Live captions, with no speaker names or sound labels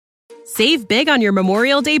Save big on your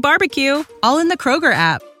Memorial Day barbecue, all in the Kroger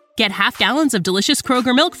app. Get half gallons of delicious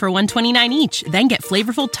Kroger milk for $1.29 each. Then get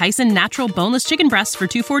flavorful Tyson natural boneless chicken breasts for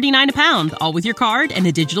 $2.49 a pound, all with your card and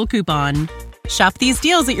a digital coupon. Shop these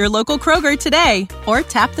deals at your local Kroger today, or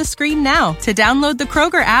tap the screen now to download the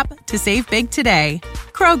Kroger app to save big today.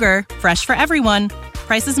 Kroger, fresh for everyone.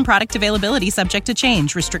 Prices and product availability subject to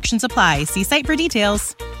change. Restrictions apply. See site for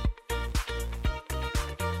details.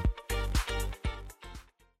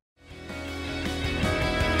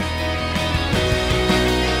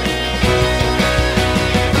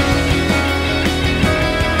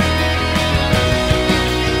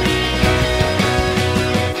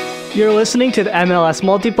 You're listening to the MLS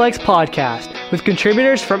Multiplex podcast with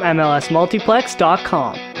contributors from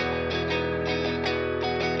MLSmultiplex.com.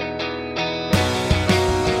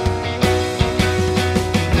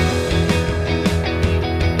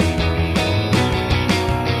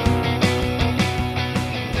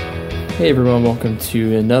 Hey everyone, welcome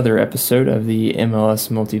to another episode of the MLS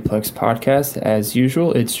Multiplex podcast. As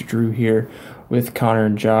usual, it's Drew here with Connor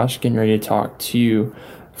and Josh, getting ready to talk to you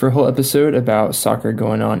for a whole episode about soccer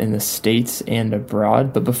going on in the States and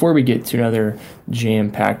abroad. But before we get to another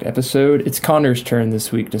jam-packed episode, it's Connor's turn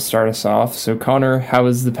this week to start us off. So Connor, how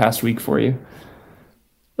was the past week for you? It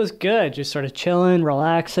was good, just sort of chilling,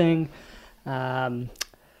 relaxing. Raptors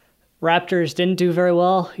didn't do very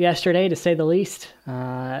well yesterday, to say the least.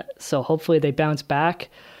 So hopefully they bounce back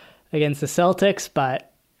against the Celtics,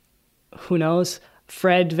 but who knows?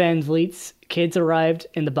 Fred VanVleet's kids arrived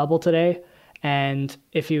in the bubble today. And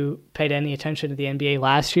if you paid any attention to the NBA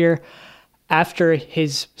last year, after I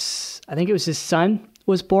think it was his son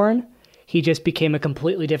was born, he just became a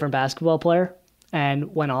completely different basketball player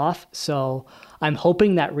and went off. So I'm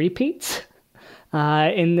hoping that repeats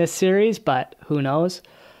in this series, but who knows?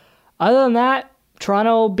 Other than that,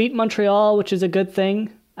 Toronto beat Montreal, which is a good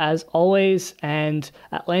thing, as always, and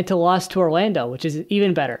Atlanta lost to Orlando, which is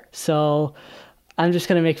even better. So I'm just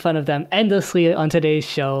going to make fun of them endlessly on today's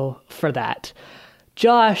show for that.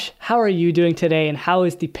 Josh, how are you doing today, and how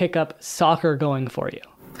is the pickup soccer going for you?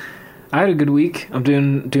 I had a good week. I'm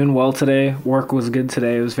doing well today. Work was good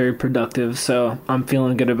today. It was very productive, so I'm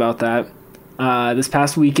feeling good about that. This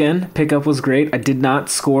past weekend, pickup was great. I did not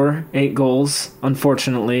score 8 goals,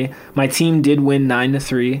 unfortunately. My team did win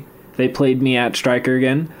 9-3. They played me at striker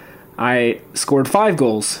again. I scored 5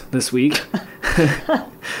 goals this week.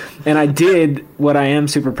 And I did, what I am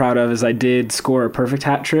super proud of is I did score a perfect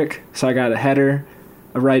hat trick. So I got a header,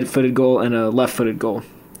 a right-footed goal, and a left-footed goal.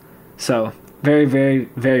 So very, very,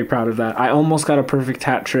 very proud of that. I almost got a perfect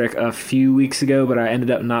hat trick a few weeks ago, but I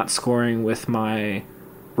ended up not scoring with my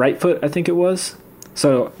right foot, I think it was.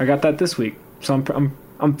 So I got that this week. So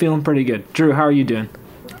I'm feeling pretty good. Drew, how are you doing?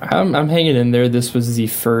 I'm hanging in there. This was the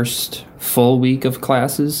first full week of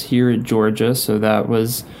classes here at Georgia, so that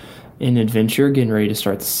was an adventure, getting ready to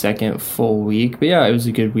start the second full week. But yeah, it was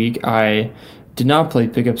a good week. I did not play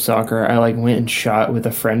pickup soccer. I went and shot with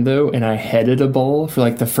a friend though, and I headed a ball for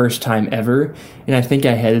the first time ever, and I think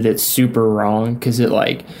I headed it super wrong because it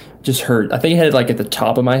just hurt. I think I headed at the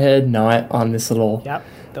top of my head, not on this little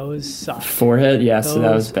those suck. Forehead. Yeah, so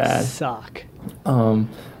that was bad. Suck.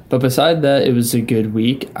 But beside that, it was a good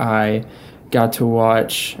week. I watched a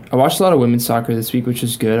lot of women's soccer this week, which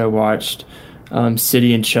was good. I watched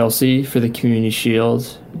City and Chelsea for the Community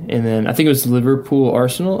Shield, and then I think it was Liverpool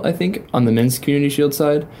Arsenal, I think, on the men's Community Shield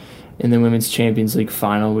side, and then Women's Champions League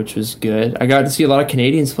final, which was good. I got to see a lot of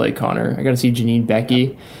Canadians play, Connor. I got to see Janine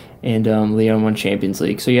Becky and Leon won Champions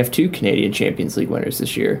League. So you have 2 Canadian Champions League winners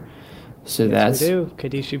this year. So yes, we do.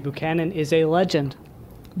 Kadisha Buchanan is a legend.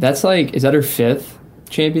 That's is that her 5th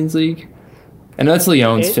Champions League? I know that's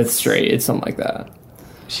Leon's 5th straight. It's something like that.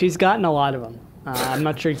 She's gotten a lot of them. I'm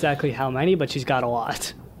not sure exactly how many, but she's got a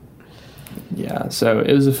lot. Yeah, so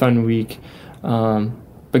it was a fun week.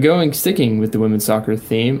 But sticking with the women's soccer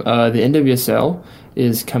theme, the NWSL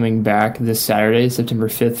is coming back this Saturday, September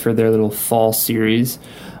 5th, for their little fall series.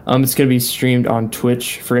 It's going to be streamed on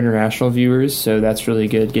Twitch for international viewers, so that's really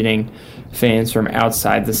good, getting fans from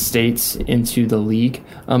outside the States into the league.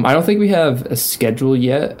 I don't think we have a schedule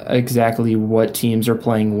yet, exactly what teams are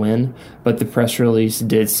playing when, but the press release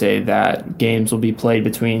did say that games will be played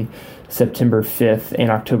between September 5th and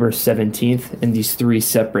October 17th in these 3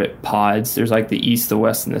 separate pods. There's the East, the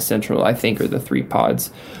West, and the Central, I think, are the 3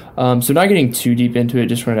 pods. So not getting too deep into it,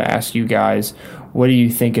 just wanted to ask you guys, what do you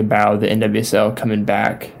think about the NWSL coming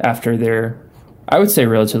back after their, I would say,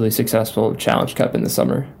 relatively successful Challenge Cup in the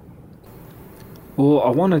summer? Well, I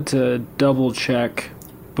wanted to double check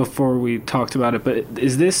before we talked about it, but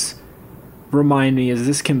is this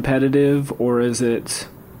competitive, or is it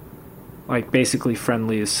basically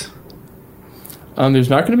friendlies? There's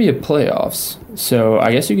not going to be a playoffs, so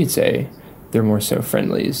I guess you could say they're more so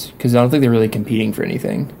friendlies because I don't think they're really competing for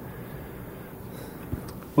anything.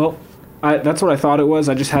 Well, that's what I thought it was.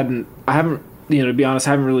 I haven't, to be honest,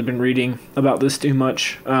 I haven't really been reading about this too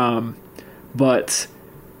much. But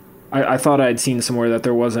I thought I'd seen somewhere that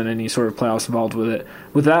there wasn't any sort of playoffs involved with it.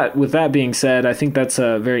 With that being said, I think that's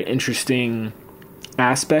a very interesting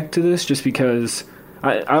aspect to this, just because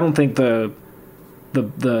I don't think the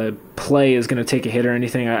play is going to take a hit or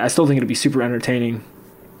anything. I still think it'll be super entertaining,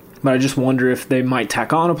 but I just wonder if they might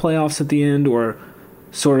tack on a playoffs at the end, or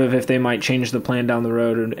sort of if they might change the plan down the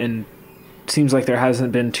road. And it seems like there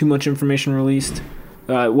hasn't been too much information released.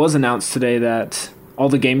 It was announced today that all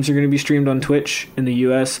the games are going to be streamed on Twitch in the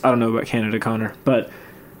U.S. I don't know about Canada, Connor, but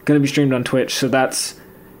going to be streamed on Twitch, so that's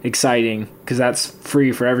exciting because that's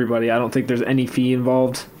free for everybody. I don't think there's any fee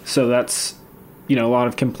involved, so that's, a lot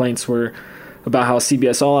of complaints were about how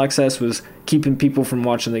CBS All Access was keeping people from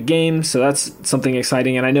watching the game, so that's something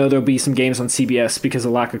exciting. And I know there'll be some games on CBS because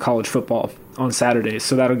of lack of college football on Saturdays,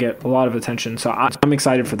 so that'll get a lot of attention. So I'm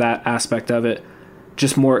excited for that aspect of it.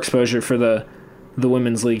 Just more exposure for the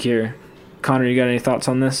women's league here. Connor, you got any thoughts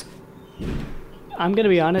on this? I'm going to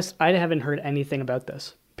be honest, I haven't heard anything about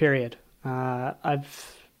this, period.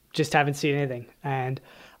 I've just haven't seen anything. And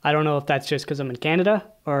I don't know if that's just because I'm in Canada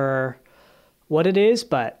or what it is,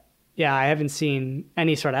 but yeah, I haven't seen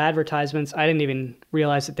any sort of advertisements. I didn't even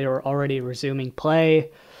realize that they were already resuming play.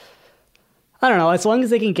 I don't know, as long as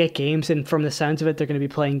they can get games, and from the sounds of it, they're going to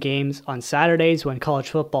be playing games on Saturdays when college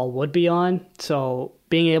football would be on. So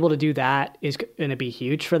being able to do that is going to be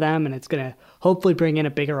huge for them, and it's going to hopefully bring in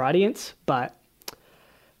a bigger audience. But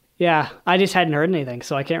yeah, I just hadn't heard anything,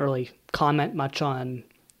 so I can't really comment much on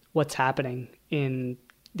what's happening in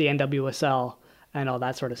the NWSL and all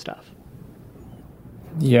that sort of stuff.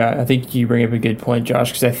 Yeah, I think you bring up a good point, Josh,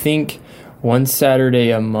 because I think one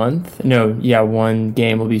game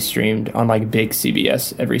will be streamed on like big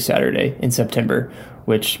CBS every Saturday in September,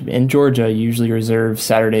 which in Georgia usually reserve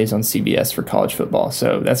Saturdays on CBS for college football.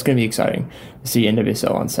 So that's going to be exciting to see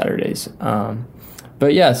NWSL on Saturdays.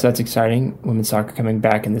 But yeah, so that's exciting. Women's soccer coming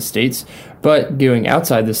back in the States. But going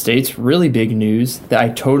outside the States, really big news that I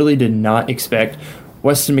totally did not expect.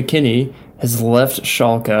 Weston McKennie has left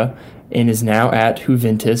Schalke and is now at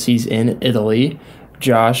Juventus. He's in Italy.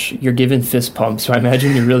 Josh, you're giving fist pumps, so I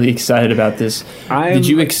imagine you're really excited about this. Go ahead.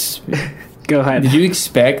 Did you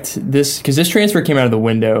expect this? Because this transfer came out of the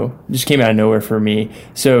window, just came out of nowhere for me.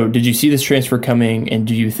 So did you see this transfer coming, and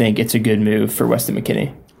do you think it's a good move for Weston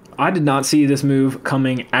McKennie? I did not see this move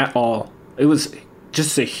coming at all. It was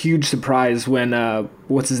just a huge surprise when,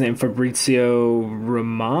 what's his name, Fabrizio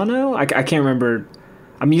Romano? I can't remember.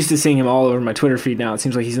 I'm used to seeing him all over my Twitter feed now. It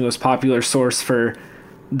seems like he's the most popular source for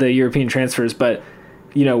the European transfers. But,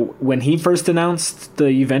 when he first announced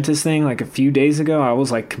the Juventus thing like a few days ago, I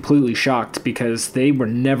was like completely shocked because they were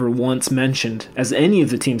never once mentioned as any of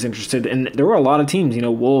the teams interested. And there were a lot of teams,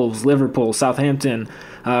 Wolves, Liverpool, Southampton,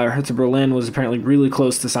 Hertha Berlin was apparently really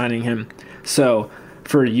close to signing him. So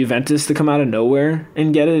for Juventus to come out of nowhere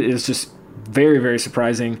and get it is just very, very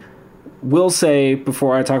surprising. Will say,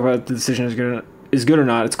 before I talk about the decision is good or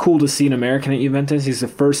not, it's cool to see an American at Juventus. He's the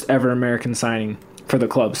first ever American signing for the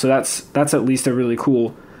club, so that's at least a really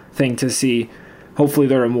cool thing to see. Hopefully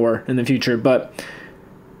there are more in the future. But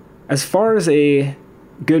as far as a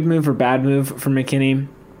good move or bad move for McKennie,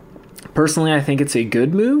 personally I think it's a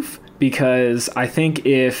good move, because I think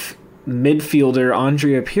if midfielder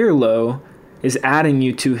Andrea Pirlo is adding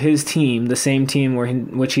you to his team, the same team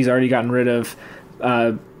which he's already gotten rid of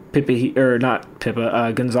Gonzalo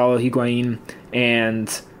Higuain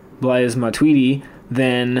and Blaise Matuidi,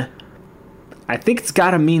 then I think it's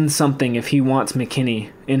got to mean something if he wants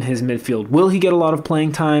McKennie in his midfield. Will he get a lot of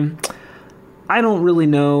playing time? I don't really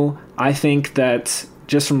know. I think that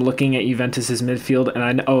just from looking at Juventus's midfield,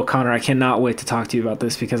 and Connor, I cannot wait to talk to you about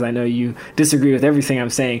this because I know you disagree with everything I'm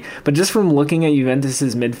saying, but just from looking at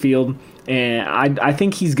Juventus's midfield, and I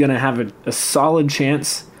think he's going to have a solid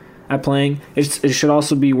chance at playing. It should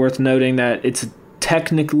also be worth noting that it's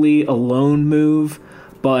technically a loan move,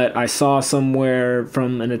 but I saw somewhere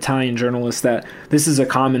from an Italian journalist that this is a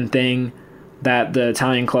common thing that the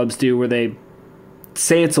Italian clubs do, where they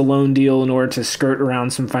say it's a loan deal in order to skirt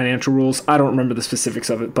around some financial rules. I don't remember the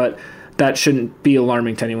specifics of it, but that shouldn't be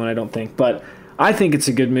alarming to anyone, I don't think. But I think it's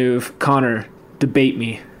a good move. Connor, debate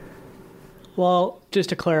me. Well, just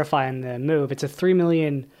to clarify on the move, it's a $3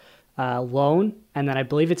 million loan, and then I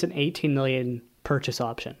believe it's an $18 million purchase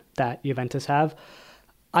option that Juventus have.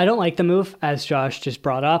 I don't like the move, as Josh just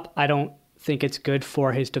brought up. I don't think it's good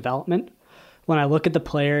for his development. When I look at the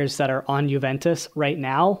players that are on Juventus right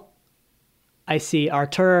now, I see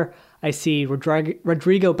Artur, I see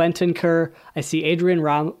Rodrigo Bentancur, I see Adrian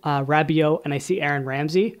Rabiot, and I see Aaron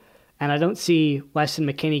Ramsey. And I don't see Weston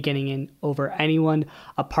McKennie getting in over anyone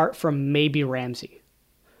apart from maybe Ramsey.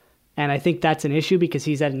 And I think that's an issue because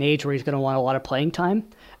he's at an age where he's going to want a lot of playing time,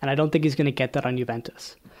 and I don't think he's going to get that on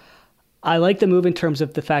Juventus. I like the move in terms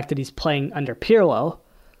of the fact that he's playing under Pirlo,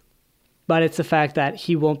 but it's the fact that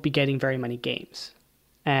he won't be getting very many games.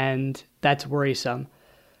 And that's worrisome.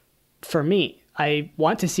 For me, I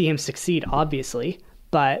want to see him succeed, obviously,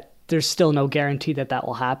 but there's still no guarantee that that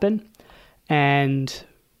will happen. And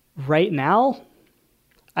right now,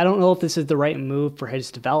 I don't know if this is the right move for his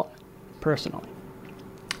development, personally.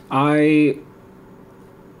 I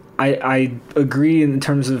agree in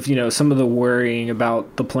terms of, some of the worrying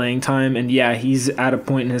about the playing time. And yeah, he's at a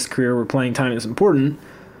point in his career where playing time is important.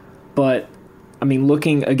 But, I mean,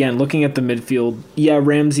 looking at the midfield, yeah,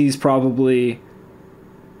 Ramsey's probably...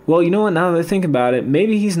 Well, you know what? Now that I think about it,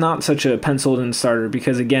 maybe he's not such a penciled-in starter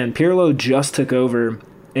because, again, Pirlo just took over,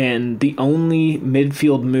 and the only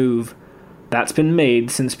midfield move that's been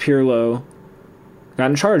made since Pirlo got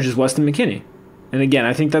in charge is Weston McKennie. And again,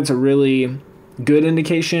 I think that's a really good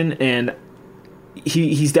indication, and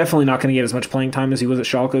he's definitely not going to get as much playing time as he was at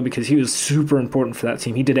Schalke because he was super important for that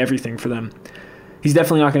team. He did everything for them. He's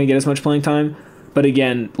definitely not going to get as much playing time, but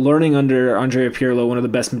again, learning under Andrea Pirlo, one of the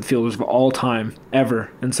best midfielders of all time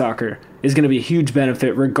ever in soccer, is going to be a huge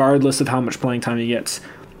benefit regardless of how much playing time he gets.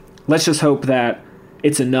 Let's just hope that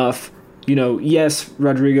it's enough. Yes,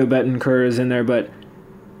 Rodrigo Bentancur is in there, but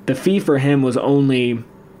the fee for him was only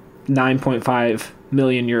 9.5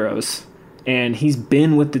 million euros, and he's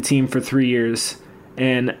been with the team for 3 years.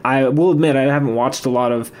 And I will admit I haven't watched a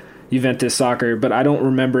lot of Juventus soccer, but I don't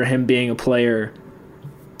remember him being a player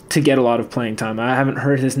to get a lot of playing time. I haven't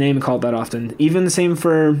heard his name called that often. Even the same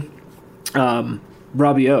for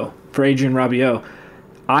Rabiot, for Adrian Rabiot.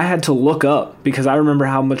 I had to look up because I remember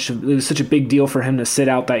how much it was such a big deal for him to sit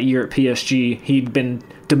out that year at PSG. He'd been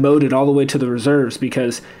demoted all the way to the reserves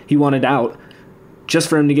because he wanted out, just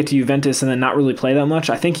for him to get to Juventus and then not really play that much.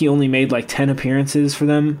 I think he only made like 10 appearances for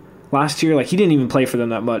them last year. Like, he didn't even play for them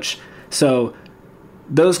that much. So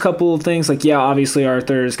those couple of things, like, yeah, obviously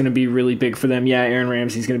Arthur is going to be really big for them. Yeah, Aaron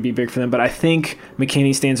Ramsey's going to be big for them. But I think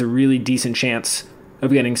McKennie stands a really decent chance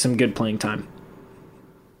of getting some good playing time.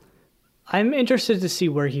 I'm interested to see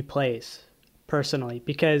where he plays, personally,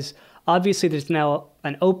 because obviously there's now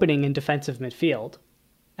an opening in defensive midfield.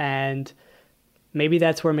 And maybe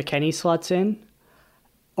that's where McKennie slots in.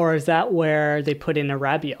 Or is that where they put in a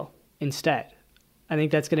Rabiot instead? I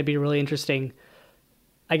think that's going to be really interesting,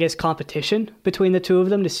 I guess, competition between the two of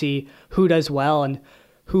them to see who does well and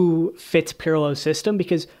who fits Pirlo's system.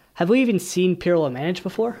 Because have we even seen Pirlo manage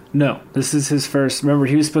before? No, this is his first. Remember,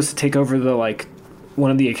 he was supposed to take over the one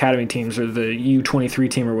of the academy teams or the U23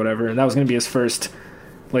 team or whatever, and that was going to be his first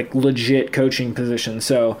legit coaching position.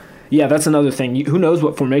 So yeah, that's another thing. Who knows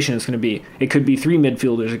what formation it's going to be? It could be 3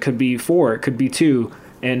 midfielders, it could be 4, it could be 2.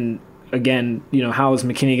 And again, how is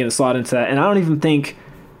McKennie going to slot into that? And I don't even think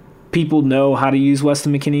people know how to use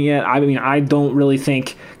Weston McKennie yet. I mean, I don't really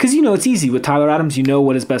think, because it's easy with Tyler Adams.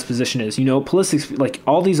 What his best position is. Pulisic's,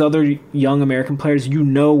 all these other young American players,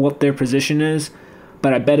 what their position is.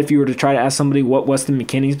 But I bet if you were to try to ask somebody what Weston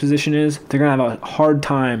McKennie's position is, they're going to have a hard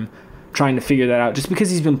time trying to figure that out, just because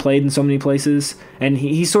he's been played in so many places, and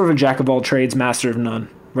he's sort of a jack of all trades, master of none,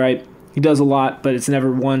 right? He does a lot, but it's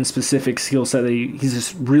never one specific skill set that he's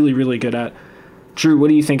just really, really good at. Drew, what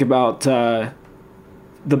do you think about what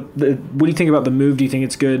do you think about the move? Do you think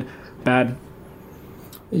it's good, bad?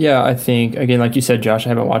 Yeah, I think, again, like you said, Josh, I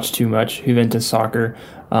haven't watched too much Juventus soccer,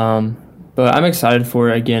 but I'm excited for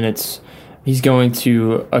it. Again, he's going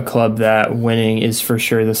to a club that winning is for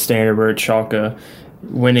sure the standard, where at Schalke,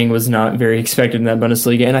 winning was not very expected in that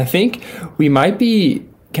Bundesliga. And I think we might be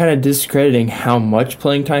kind of discrediting how much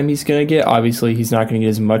playing time he's going to get. Obviously, he's not going to get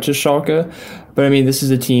as much as Schalke. But, I mean, this is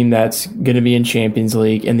a team that's going to be in Champions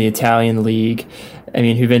League, in the Italian League. I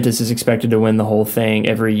mean, Juventus is expected to win the whole thing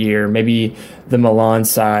every year. Maybe the Milan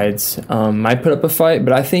sides might put up a fight,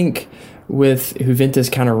 but I think with Juventus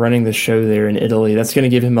kind of running the show there in Italy, that's going to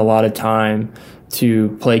give him a lot of time to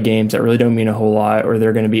play games that really don't mean a whole lot, or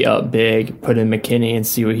they're going to be up big, put in McKennie and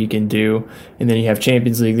see what he can do. And then you have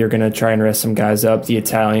Champions League, they're going to try and rest some guys up. The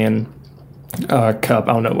Italian Cup,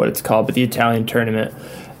 I don't know what it's called, but the Italian tournament,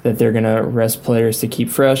 that they're going to rest players to keep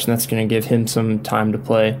fresh, and that's going to give him some time to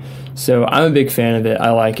play. So I'm a big fan of it.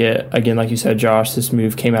 I like it. Again, like you said, Josh, this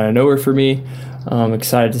move came out of nowhere for me. I'm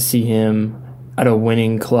excited to see him at a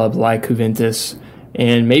winning club like Juventus.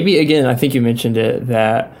 And maybe, again, I think you mentioned it,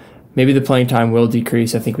 that maybe the playing time will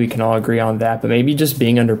decrease. I think we can all agree on that. But maybe just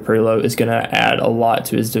being under Perillo is going to add a lot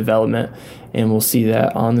to his development, and we'll see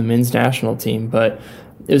that on the men's national team. But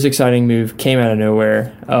it was an exciting move, came out of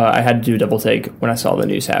nowhere. I had to do a double take when I saw the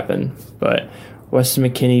news happen. But Weston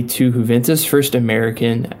McKennie to Juventus, first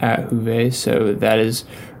American at Juve, so that is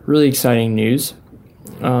really exciting news.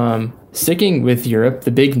 Sticking with Europe,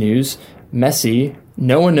 the big news, Messi,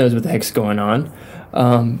 no one knows what the heck's going on.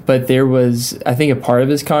 But there was, I think, a part of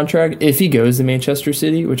his contract, if he goes to Manchester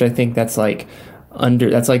City, which I think that's like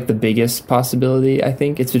the biggest possibility. I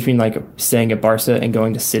think it's between like staying at Barca and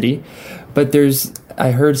going to City. But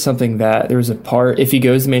I heard something that there was a part, if he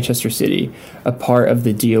goes to Manchester City, a part of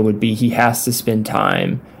the deal would be he has to spend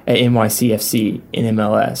time at NYCFC in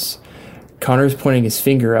MLS. Connor's pointing his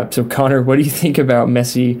finger up. So Connor, what do you think about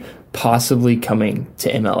Messi possibly coming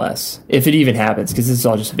to MLS, if it even happens? Because this is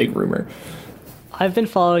all just a big rumor. I've been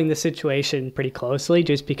following the situation pretty closely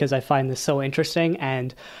just because I find this so interesting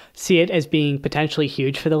and see it as being potentially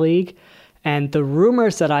huge for the league. And the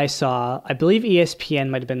rumors that I saw, I believe ESPN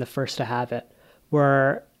might have been the first to have it,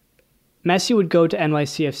 were Messi would go to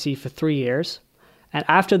NYCFC for 3 years. And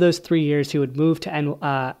after those 3 years, he would move to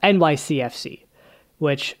NYCFC,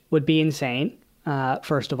 which would be insane,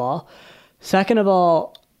 first of all. Second of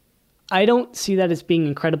all, I don't see that as being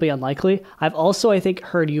incredibly unlikely. I've also, I think,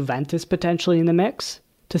 heard Juventus potentially in the mix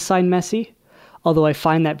to sign Messi, although I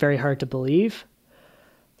find that very hard to believe.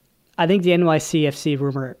 I think the NYCFC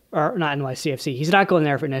rumor, or not NYCFC, he's not going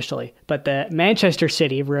there initially, but the Manchester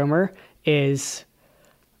City rumor is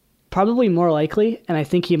probably more likely, and I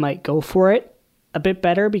think he might go for it a bit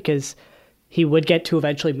better because he would get to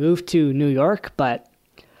eventually move to New York, but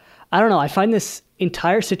I don't know. I find this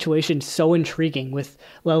entire situation so intriguing with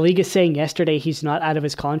La Liga saying yesterday he's not out of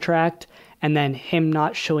his contract and then him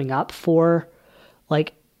not showing up for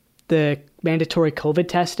like the mandatory COVID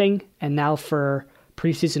testing and now for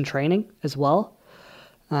preseason training as well.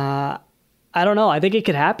 I don't know. I think it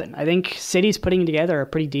could happen. I think City's putting together a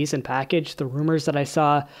pretty decent package. The rumors that I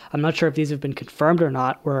saw, I'm not sure if these have been confirmed or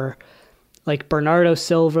not, were like Bernardo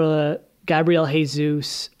Silva, Gabriel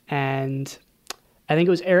Jesus, and I think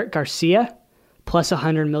it was Eric Garcia, plus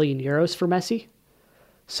 100 million euros for Messi.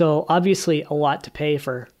 So obviously a lot to pay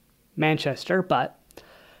for Manchester, but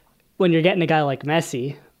when you're getting a guy like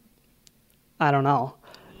Messi, I don't know.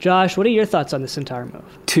 Josh, what are your thoughts on this entire move?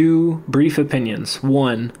 2 brief opinions.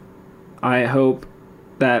 1, I hope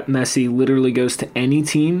that Messi literally goes to any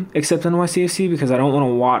team except NYCFC because I don't want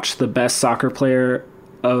to watch the best soccer player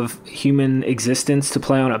of human existence to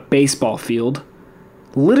play on a baseball field.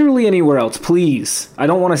 Literally anywhere else, please. I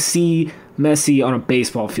don't want to see Messi on a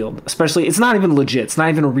baseball field. Especially, it's not even legit. It's not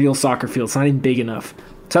even a real soccer field. It's not even big enough.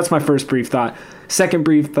 So that's my first brief thought. Second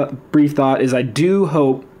brief thought is I do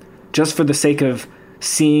hope, just for the sake of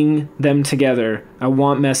seeing them together, I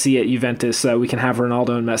want Messi at Juventus so that we can have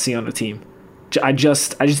Ronaldo and Messi on a team. I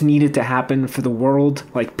just need it to happen for the world.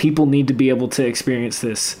 Like, people need to be able to experience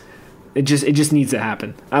this. It just needs to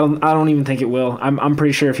happen. I don't even think it will. I'm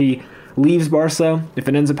pretty sure if he leaves Barca, if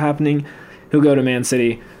it ends up happening, he'll go to Man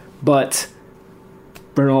City. But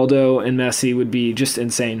Ronaldo and Messi would be just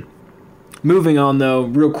insane. Moving on, though,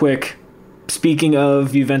 real quick. Speaking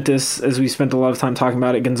of Juventus, as we spent a lot of time talking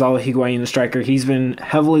about it, Gonzalo Higuain, the striker, he's been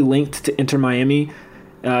heavily linked to Inter Miami.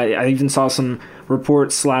 I even saw some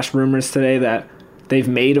reports / rumors today that they've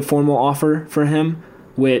made a formal offer for him,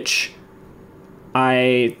 which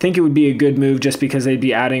I think it would be a good move just because they'd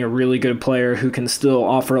be adding a really good player who can still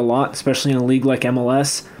offer a lot, especially in a league like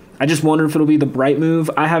MLS. I just wonder if it'll be the right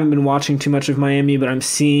move. I haven't been watching too much of Miami, but I'm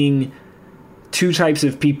seeing 2 types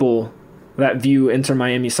of people that view Inter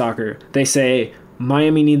Miami soccer. They say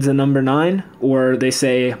Miami needs a number 9, or they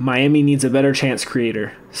say Miami needs a better chance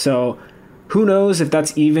creator. So who knows if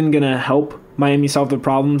that's even going to help Miami solve the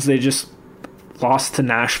problems. They just lost to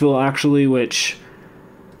Nashville, actually, which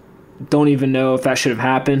don't even know if that should have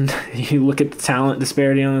happened. You look at the talent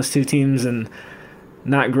disparity on those 2 teams, and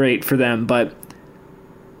not great for them. But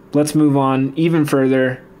let's move on even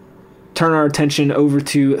further. Turn our attention over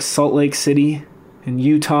to Salt Lake City in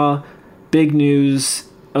Utah. Big news.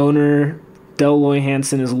 Owner Deloy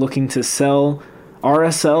Hansen is looking to sell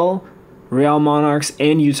RSL, Real Monarchs,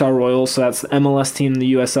 and Utah Royals. So that's the MLS team,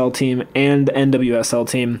 the USL team, and the NWSL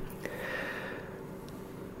team.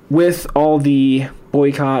 With all the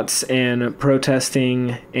boycotts and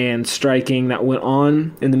protesting and striking that went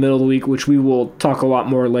on in the middle of the week, which we will talk a lot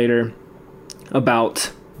more later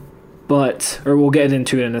about, or we'll get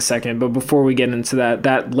into it in a second. But before we get into that,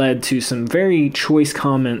 that led to some very choice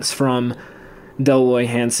comments from Deloy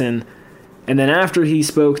Hansen. And then after he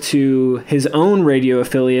spoke to his own radio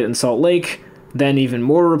affiliate in Salt Lake, Then even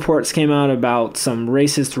more reports came out about some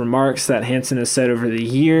racist remarks that Hansen has said over the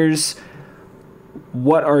years.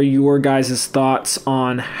 What are your guys' thoughts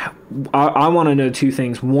on... I want to know two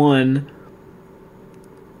things. One,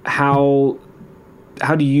 how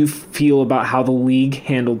do you feel about how the league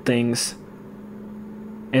handled things?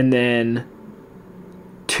 And then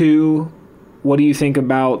two, what do you think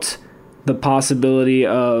about the possibility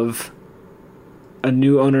of a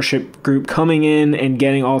new ownership group coming in and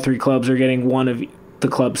getting all three clubs, or getting one of the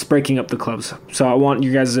clubs, breaking up the clubs? So I want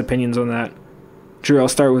your guys' opinions on that. Drew, I'll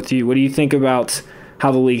start with you. What do you think about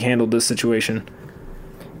how the league handled this situation?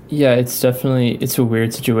 Yeah, it's a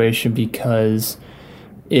weird situation because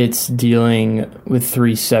it's dealing with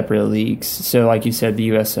three separate leagues. So like you said, the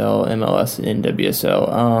USL, MLS, and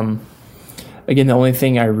NWSL. Again, the only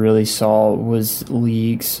thing I really saw was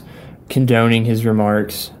leagues condoning his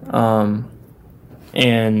remarks,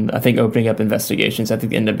 and I think opening up investigations. I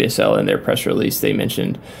think the NWSL in their press release, they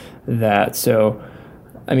mentioned that. So,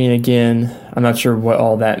 I mean, again, I'm not sure what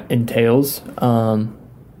all that entails.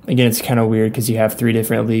 Again, it's kind of weird because you have three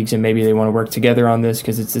different leagues and maybe they want to work together on this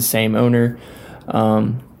because it's the same owner.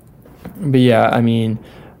 But yeah, I mean,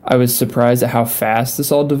 I was surprised at how fast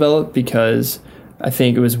this all developed because I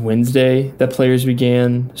think it was Wednesday that players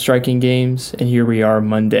began striking games, and here we are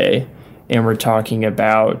Monday, and we're talking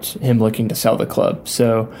about him looking to sell the club.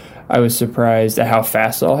 So I was surprised at how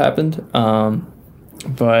fast it all happened.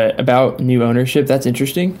 But about new ownership, that's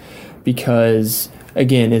interesting because,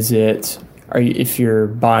 again, if you're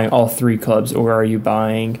buying all three clubs, or are you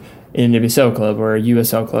buying an NWSL club or a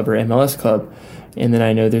USL club or MLS club? And then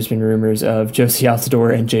I know there's been rumors of Josie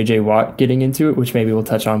Altidore and JJ Watt getting into it, which maybe we'll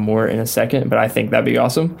touch on more in a second, but I think that'd be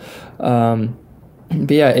awesome. But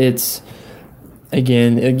yeah,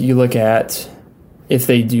 again, you look at if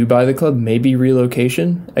they do buy the club, maybe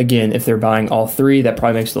relocation. Again, if they're buying all three, that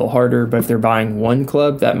probably makes it a little harder. But if they're buying one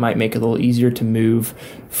club, that might make it a little easier to move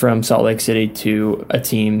from Salt Lake City to a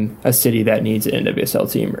city that needs an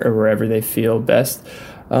NWSL team, or wherever they feel best.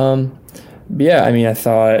 But yeah, I mean, I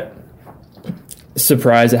thought,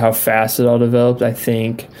 surprised at how fast it all developed. I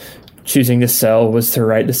think choosing to sell was the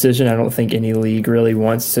right decision. I don't think any league really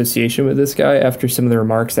wants association with this guy after some of the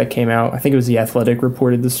remarks that came out. I think it was The Athletic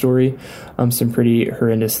reported the story, some pretty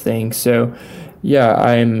horrendous things. So yeah,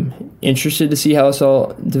 I'm interested to see how this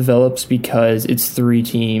all develops because it's three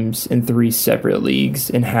teams in three separate leagues,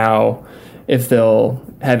 and if they'll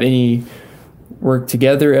have any work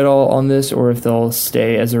together at all on this, or if they'll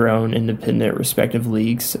stay as their own independent respective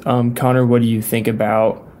leagues. Connor, what do you think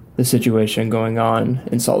about the situation going on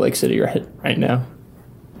in Salt Lake City right now?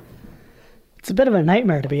 It's a bit of a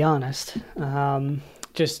nightmare, to be honest.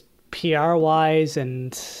 Just PR-wise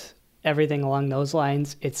and everything along those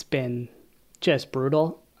lines, it's been just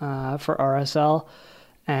brutal for RSL,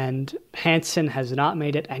 and Hansen has not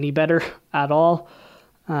made it any better at all.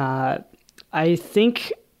 I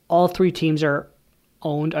think all three teams are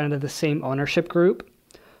owned under the same ownership group,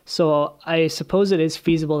 so I suppose it is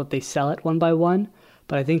feasible that they sell it one by one,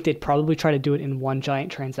 but I think they'd probably try to do it in one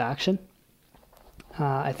giant transaction.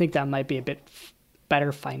 I think that might be a bit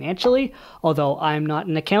better financially, although I'm not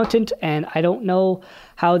an accountant and I don't know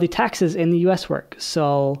how the taxes in the US work,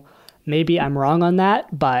 so maybe I'm wrong on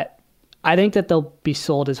that, but I think that they'll be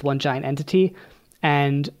sold as one giant entity.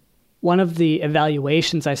 And one of the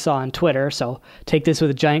evaluations I saw on Twitter, so take this with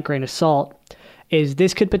a giant grain of salt, is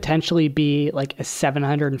this could potentially be like a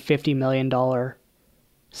 $750 million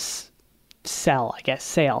sale,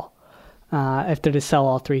 if they're to sell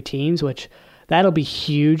all three teams, which that'll be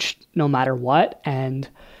huge no matter what. And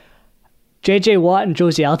JJ Watt and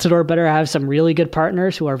Josie Altidore better have some really good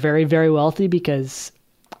partners who are very, very wealthy, because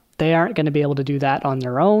they aren't going to be able to do that on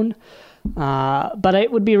their own. But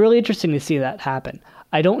it would be really interesting to see that happen.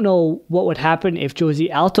 I don't know what would happen if Josie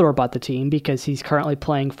Altidore bought the team, because he's currently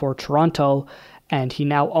playing for Toronto and he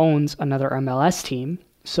now owns another MLS team.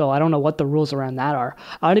 So I don't know what the rules around that are.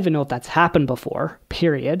 I don't even know if that's happened before,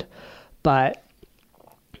 period. But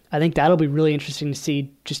I think that'll be really interesting to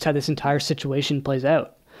see just how this entire situation plays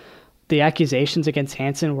out. The accusations against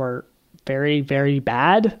Hansen were very, very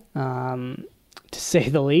bad, to say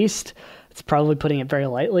the least. It's probably putting it very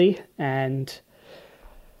lightly. And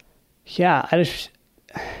yeah,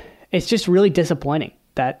 it's just really disappointing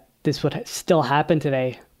that this would still happen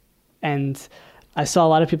today. And I saw a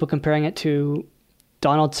lot of people comparing it to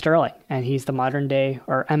Donald Sterling, and he's the modern day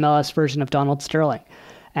or MLS version of Donald Sterling.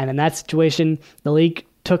 And in that situation, the league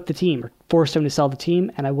took the team, or forced him to sell the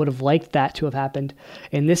team, and I would have liked that to have happened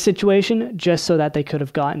in this situation, just so that they could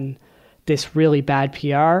have gotten this really bad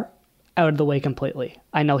PR out of the way completely.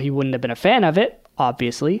 I know he wouldn't have been a fan of it,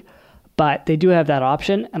 obviously, But they do have that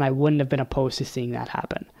option, and I wouldn't have been opposed to seeing that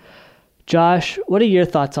happen. Josh, what are your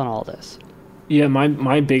thoughts on all this? Yeah,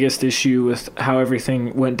 my biggest issue with how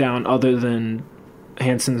everything went down, other than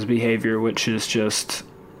Hansen's behavior, which is just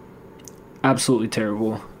absolutely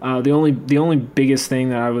terrible. The only biggest thing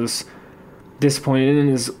that I was disappointed in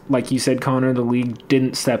is, like you said, Connor, the league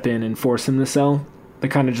didn't step in and force him to sell. They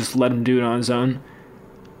kind of just let him do it on his own.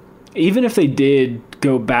 Even if they did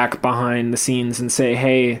go back behind the scenes and say,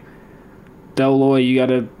 hey, Del Loy, you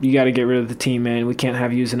gotta get rid of the team, man. We can't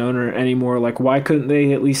have you as an owner anymore. Like, why couldn't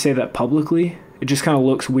they at least say that publicly? It just kind of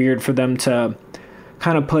looks weird for them to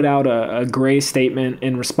kind of put out a gray statement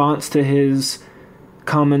in response to his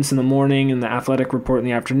comments in the morning and the athletic report in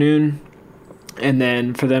the afternoon, and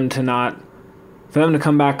then for them to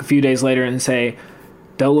come back a few days later and say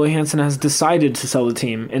Del Loy Hansen has decided to sell the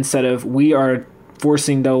team, instead of we are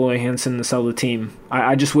forcing Del Loy Hansen to sell the team.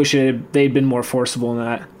 I just wish they'd been more forcible in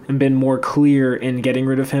that and been more clear in getting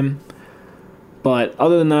rid of him. But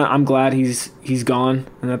other than that, I'm glad he's gone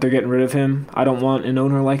and that they're getting rid of him. I don't want an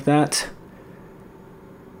owner like that.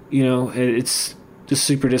 You know, it's just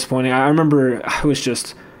super disappointing. I remember I was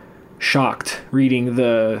just shocked reading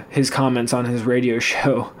his comments on his radio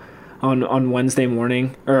show on Wednesday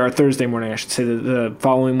morning, or Thursday morning, I should say, the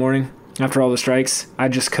following morning after all the strikes. I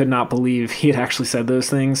just could not believe he had actually said those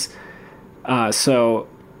things. So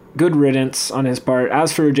good riddance on his part.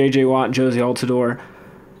 As for J.J. Watt and Josie Altidore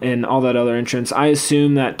and all that other entrance, I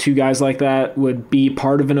assume that two guys like that would be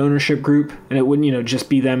part of an ownership group, and it wouldn't, just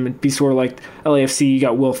be them. It'd be sort of like LAFC. You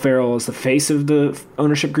got Will Ferrell as the face of the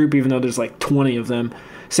ownership group, even though there's like 20 of them.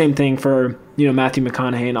 Same thing for Matthew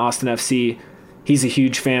McConaughey and Austin FC. He's a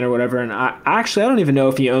huge fan or whatever, and I don't even know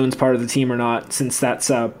if he owns part of the team or not, since that's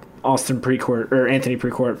Anthony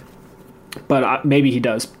Precourt, but maybe he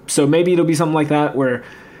does. So maybe it'll be something like that where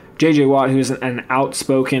J.J. Watt, who's an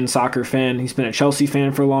outspoken soccer fan, he's been a Chelsea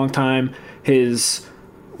fan for a long time. His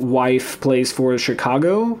wife plays for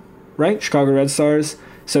Chicago Red Stars.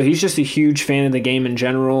 So he's just a huge fan of the game in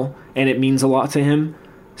general, and it means a lot to him.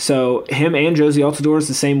 So him and Josie Altidore is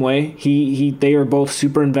the same way. They are both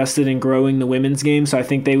super invested in growing the women's game, so I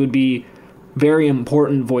think they would be very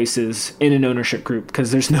important voices in an ownership group,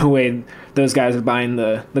 because there's no way those guys are buying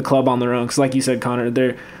the club on their own. Because like you said, Connor,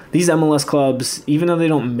 these MLS clubs, even though they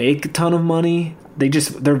don't make a ton of money,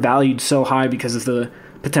 they're valued so high because of the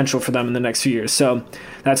potential for them in the next few years. So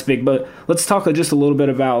that's big. But let's talk just a little bit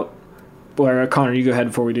about where, Connor, you go ahead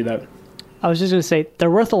before we do that. I was just going to say, they're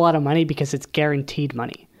worth a lot of money because it's guaranteed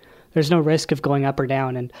money. There's no risk of going up or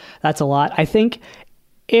down, and that's a lot. I think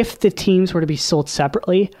if the teams were to be sold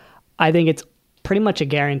separately, I think it's pretty much a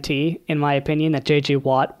guarantee, in my opinion, that J.J.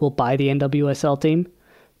 Watt will buy the NWSL team,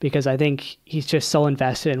 because I think he's just so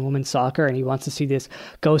invested in women's soccer and he wants to see this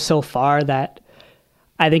go so far that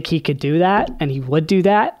I think he could do that, and he would do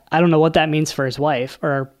that. I don't know what that means for his wife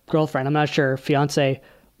or girlfriend. I'm not sure, fiance,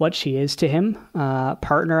 what she is to him,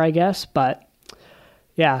 partner, I guess. But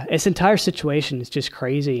yeah, this entire situation is just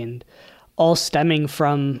crazy, and all stemming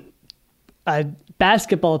from a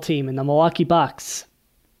basketball team in the Milwaukee Bucks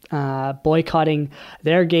boycotting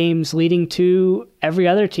their games, leading to every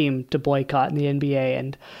other team to boycott in the NBA.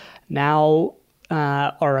 And now,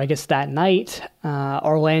 or I guess that night,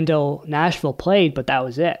 Orlando-Nashville played, but that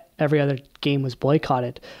was it. Every other game was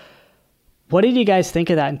boycotted. What did you guys think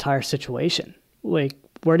of that entire situation? Like,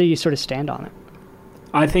 where do you sort of stand on it?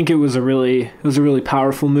 I think it was a really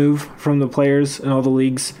powerful move from the players and all the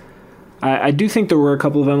leagues. I do think there were a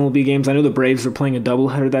couple of MLB games. I know the Braves were playing a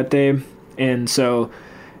doubleheader that day, and so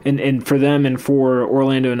and for them and for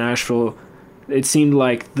Orlando and Nashville, it seemed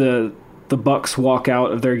like the Bucks walk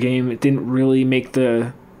out of their game. It didn't really make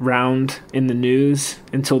the round in the news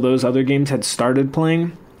until those other games had started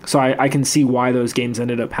playing. So I can see why those games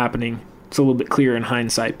ended up happening. It's a little bit clearer in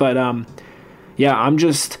hindsight. But yeah, I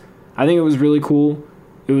think it was really cool.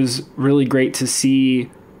 It was really great to see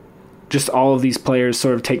just all of these players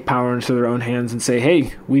sort of take power into their own hands and say,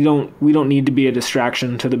 hey, we don't need to be a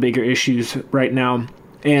distraction to the bigger issues right now.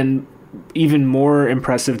 And even more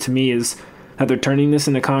impressive to me is that they're turning this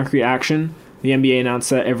into concrete action. The NBA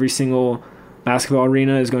announced that every single basketball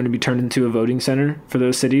arena is going to be turned into a voting center for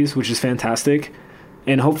those cities, which is fantastic.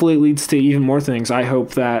 And hopefully it leads to even more things. I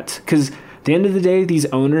hope that, because at the end of the day, these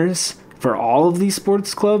owners for all of these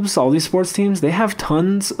sports clubs, all these sports teams, they have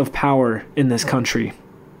tons of power in this country,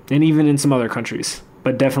 and even in some other countries,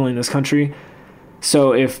 but definitely in this country.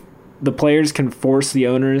 So if the players can force the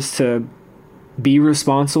owners to be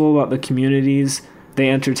responsible about the communities they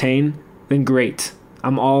entertain, then great.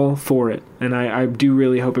 I'm all for it, and I do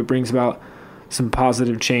really hope it brings about some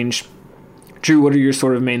positive change. Drew, what are your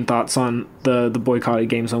sort of main thoughts on the boycotted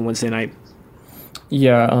games on Wednesday night?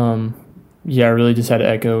 Yeah, I really just had to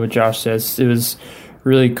echo what Josh says. It was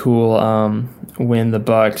really cool when the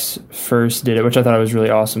Bucks first did it, which I thought was really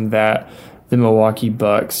awesome that the Milwaukee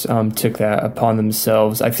Bucks took that upon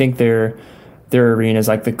themselves. I think their arena is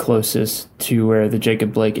like the closest to where the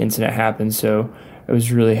Jacob Blake incident happened, so I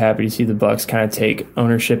was really happy to see the Bucks kind of take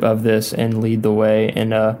ownership of this and lead the way.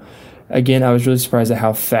 And again, I was really surprised at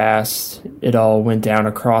how fast it all went down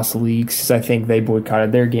across leagues, because I think they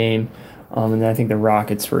boycotted their game. And then I think the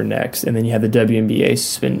Rockets were next. And then you had the WNBA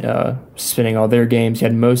spinning all their games. You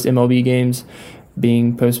had most MLB games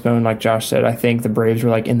being postponed. Like Josh said, I think the Braves were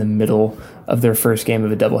like in the middle of their first game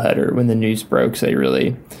of a doubleheader when the news broke, so they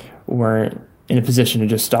really weren't in a position to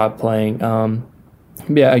just stop playing.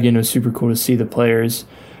 Yeah, again, it was super cool to see the players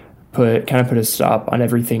put a stop on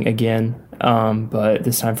everything again, but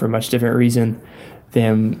this time for a much different reason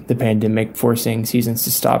than the pandemic forcing seasons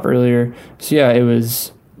to stop earlier. So yeah, it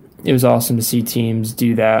was awesome to see teams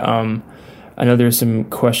do that. I know there's some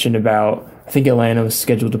question about, I think Atlanta was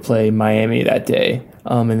scheduled to play Miami that day.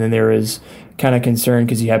 And then there was kind of concern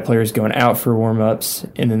because you had players going out for warm-ups,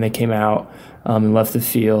 and then they came out and left the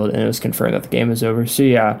field, and it was confirmed that the game was over. So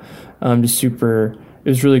yeah, it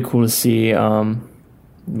was really cool to see.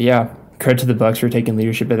 Credit to the Bucks for taking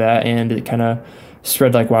leadership of that, and it kind of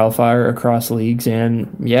spread like wildfire across leagues.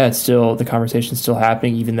 And yeah, the conversation's still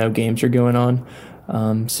happening even though games are going on.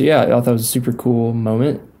 I thought that was a super cool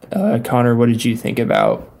moment. Connor, what did you think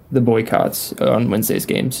about the boycotts on Wednesday's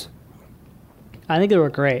games? I think they were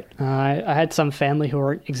great. I had some family who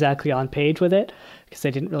were exactly on page with it because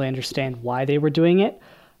they didn't really understand why they were doing it.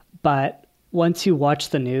 But once you watch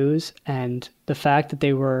the news, and the fact that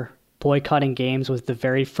they were boycotting games was the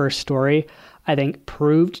very first story, I think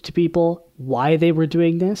proved to people why they were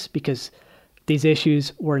doing this, because these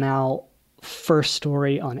issues were now first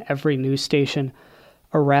story on every news station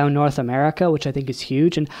around North America, which I think is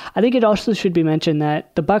huge. And I think it also should be mentioned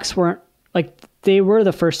that the Bucks they were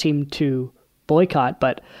the first team to boycott,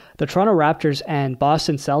 but the Toronto Raptors and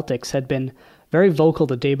Boston Celtics had been very vocal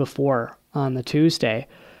the day before on the Tuesday,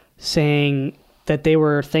 saying that they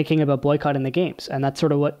were thinking about boycotting the games. And that's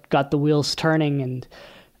sort of what got the wheels turning, and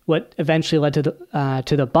what eventually led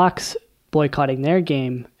to the Bucks boycotting their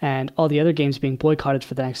game and all the other games being boycotted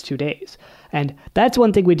for the next 2 days. And that's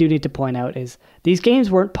one thing we do need to point out, is these games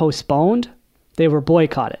weren't postponed, they were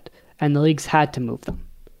boycotted, and the leagues had to move them.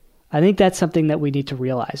 I think that's something that we need to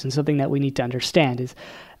realize, and something that we need to understand, is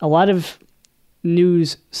a lot of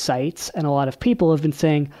news sites and a lot of people have been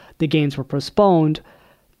saying the games were postponed,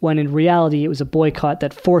 when in reality it was a boycott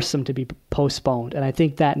that forced them to be postponed. And I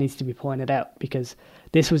think that needs to be pointed out, because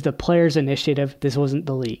this was the players' initiative, this wasn't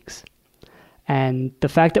the league's. And the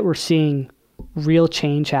fact that we're seeing real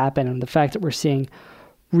change happen, and the fact that we're seeing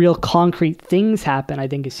real concrete things happen, I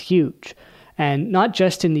think is huge. And not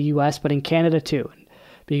just in the US, but in Canada too,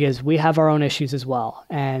 because we have our own issues as well.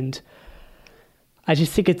 And I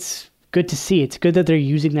just think it's good to see. It's good that they're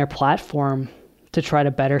using their platform to try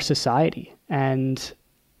to better society. And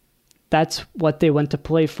that's what they went to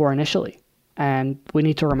play for initially. And we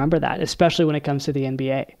need to remember that, especially when it comes to the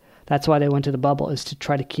NBA. That's why they went to the bubble, is to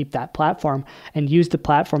try to keep that platform and use the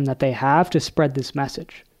platform that they have to spread this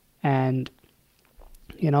message. And,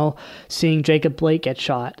 seeing Jacob Blake get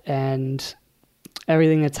shot and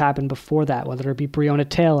everything that's happened before that, whether it be Breonna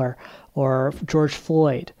Taylor or George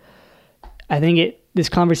Floyd, I think this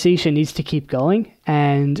conversation needs to keep going.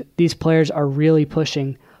 And these players are really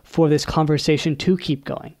pushing for this conversation to keep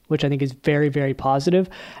going, which I think is very, very positive,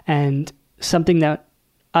 and something that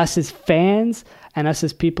us as fans and us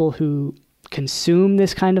as people who consume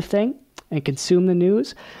this kind of thing and consume the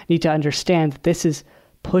news need to understand that this is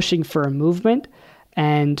pushing for a movement,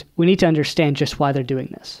 and we need to understand just why they're doing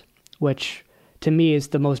this, which to me is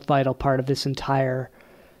the most vital part of this entire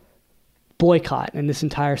boycott and this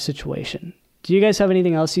entire situation. Do you guys have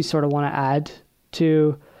anything else you sort of want to add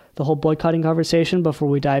to the whole boycotting conversation before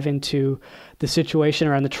we dive into the situation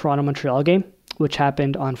around the Toronto-Montreal game, which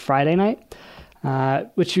happened on Friday night?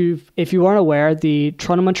 If you aren't aware, the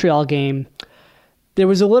Toronto-Montreal game, there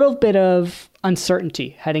was a little bit of uncertainty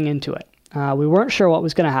heading into it. We weren't sure what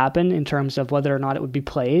was going to happen in terms of whether or not it would be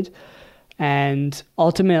played, and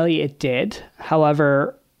ultimately it did.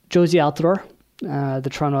 However, Josie Altidore, the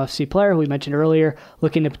Toronto FC player who we mentioned earlier,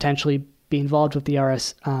 looking to potentially be involved with the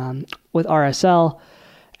RSL,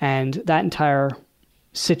 and that entire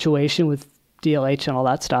situation with DLH and all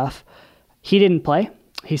that stuff, he didn't play.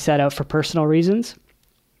 He sat out for personal reasons.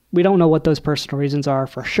 We don't know what those personal reasons are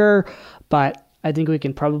for sure, but I think we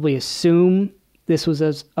can probably assume this was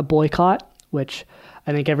as a boycott which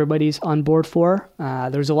I think everybody's on board for.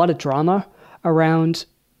 There's a lot of drama around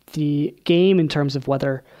the game in terms of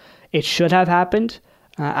whether it should have happened.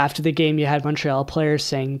 After the game, you had Montreal players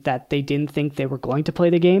saying that they didn't think they were going to play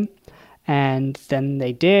the game. And then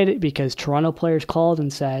they did, because Toronto players called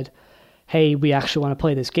and said, hey, we actually want to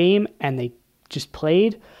play this game. And they just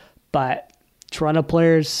played. But Toronto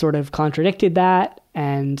players sort of contradicted that.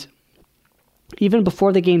 And even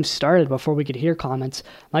before the game started, before we could hear comments,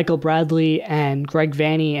 Michael Bradley and Greg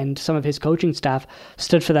Vanney and some of his coaching staff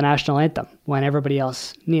stood for the national anthem when everybody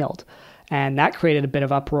else kneeled. And that created a bit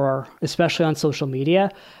of uproar, especially on social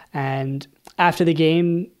media. And after the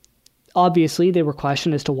game, obviously, they were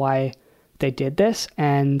questioned as to why they did this.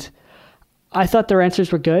 And I thought their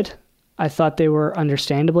answers were good. I thought they were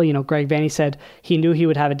understandable. You know, Greg Vanney said he knew he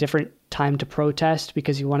would have a different time to protest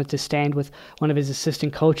because he wanted to stand with one of his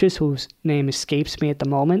assistant coaches, whose name escapes me at the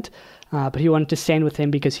moment. But he wanted to stand with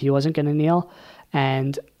him because he wasn't going to kneel.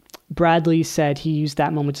 And Bradley said he used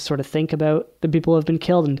that moment to sort of think about the people who have been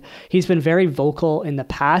killed. And he's been very vocal in the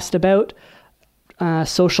past about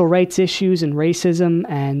social rights issues and racism,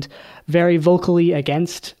 and very vocally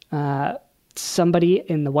against somebody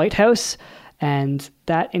in the White House and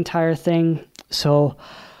that entire thing. So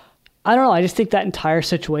I don't know. I just think that entire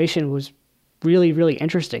situation was really, really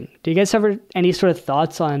interesting. Do you guys have any sort of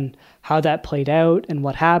thoughts on how that played out and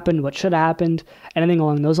what happened, what should have happened, anything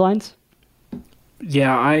along those lines?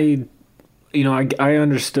 Yeah, I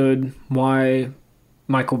understood why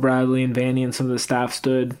Michael Bradley and Vanney and some of the staff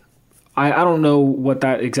stood. I don't know what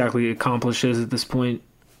that exactly accomplishes at this point.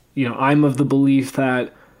 You know, I'm of the belief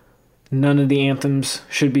that none of the anthems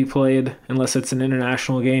should be played unless it's an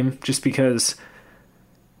international game, just because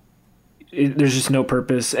there's just no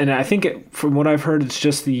purpose. And I think from what I've heard, it's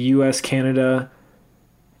just the U.S., Canada,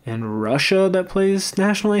 and Russia that plays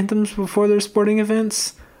national anthems before their sporting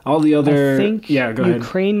events. All the other... I think go ahead.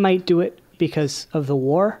 Ukraine might do it because of the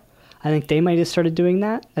war. I think they might have started doing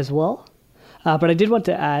that as well. But I did want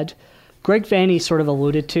to add, Greg Vanney sort of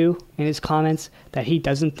alluded to in his comments that he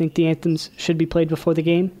doesn't think the anthems should be played before the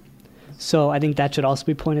game. So I think that should also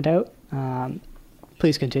be pointed out.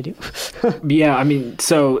 Please continue. Yeah, I mean,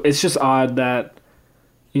 so it's just odd that,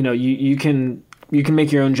 you know, you can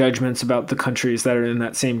make your own judgments about the countries that are in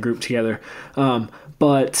that same group together.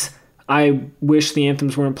 But I wish the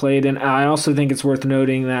anthems weren't played, and I also think it's worth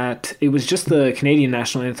noting that it was just the Canadian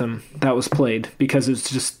national anthem that was played, because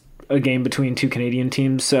it's just a game between two Canadian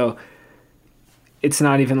teams, so it's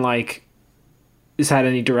not even like it's had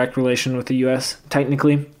any direct relation with the U.S.,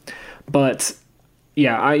 technically. But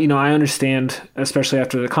yeah, I understand, especially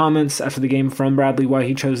after the comments after the game from Bradley, why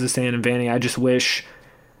he chose to stand in Vanney. I just wish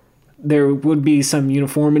there would be some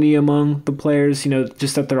uniformity among the players, you know,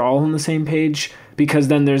 just that they're all on the same page, because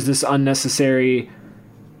then there's this unnecessary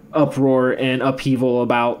uproar and upheaval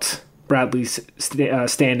about Bradley's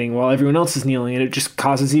standing while everyone else is kneeling, and it just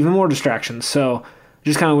causes even more distractions. So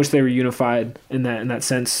just kind of wish they were unified in that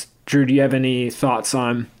sense. Drew, do you have any thoughts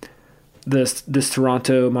on this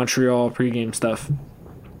Toronto Montreal pregame stuff?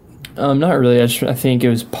 Not really. I think it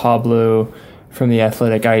was Pablo from The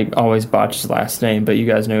Athletic. I always botch his last name, but you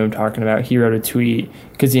guys know who I'm talking about. He wrote a tweet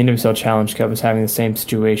because the NWSL Challenge Cup was having the same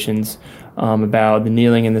situations about the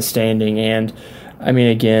kneeling and the standing. And I mean,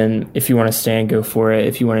 again, if you want to stand, go for it.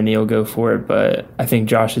 If you want to kneel, go for it. But I think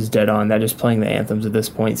Josh is dead on that. Just playing the anthems at this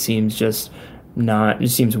point seems it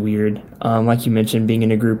seems weird. Like you mentioned, being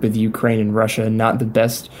in a group with Ukraine and Russia, not the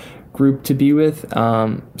best group to be with.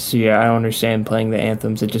 So yeah, I don't understand playing the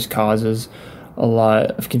anthems. It just causes a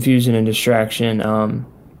lot of confusion and distraction.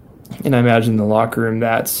 And I imagine in the locker room,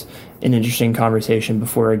 that's an interesting conversation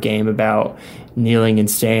before a game about kneeling and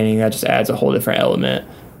standing. That just adds a whole different element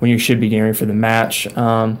when you should be getting ready for the match.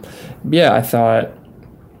 Yeah, I thought,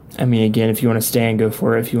 I mean, again, if you want to stand, go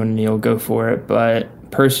for it. If you want to kneel, go for it. But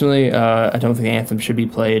personally, I don't think the anthem should be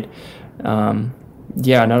played.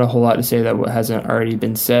 Yeah, not a whole lot to say that hasn't already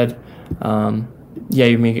been said. Yeah,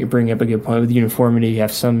 you bring up a good point with uniformity. You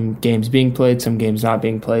have some games being played, some games not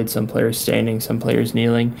being played, some players standing, some players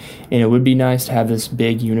kneeling. And it would be nice to have this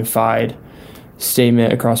big unified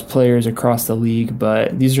statement across players, across the league.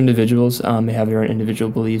 But these are individuals. They have their own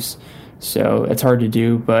individual beliefs. So it's hard to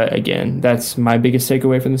do. But again, that's my biggest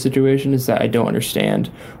takeaway from the situation, is that I don't understand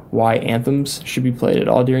why anthems should be played at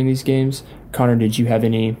all during these games. Connor, did you have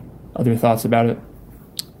any other thoughts about it?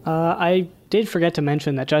 I did forget to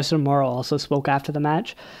mention that Justin Morrow also spoke after the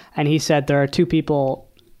match, and he said there are two people,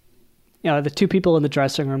 the two people in the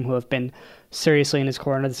dressing room who have been seriously in his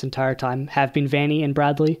corner this entire time have been Vanney and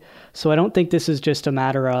Bradley. So I don't think this is just a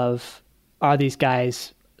matter of, are these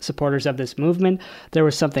guys supporters of this movement? There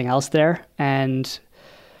was something else there, and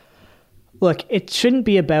Look, it shouldn't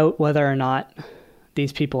be about whether or not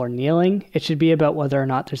these people are kneeling. It should be about whether or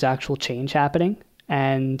not there's actual change happening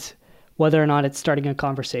and whether or not it's starting a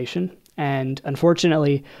conversation. And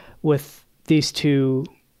unfortunately, with these two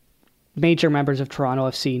major members of Toronto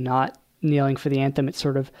FC not kneeling for the anthem, it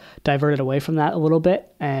sort of diverted away from that a little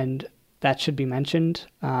bit, and that should be mentioned.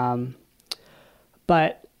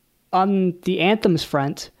 But on the anthems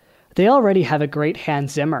front, they already have a great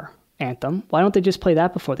Hans Zimmer anthem. Why don't they just play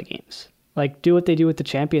that before the games? Like, do what they do with the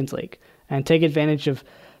Champions League and take advantage of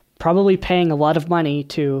probably paying a lot of money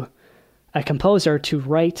to a composer to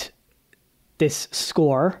write this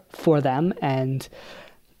score for them and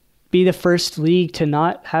be the first league to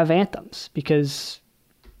not have anthems. Because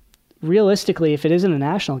realistically, if it isn't a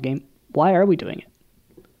national game, why are we doing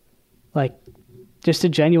it? Like, just a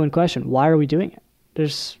genuine question. Why are we doing it?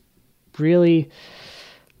 There's really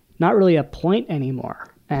not really a point anymore.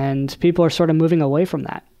 And people are sort of moving away from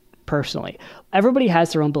that, personally. Everybody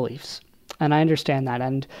has their own beliefs, and I understand that.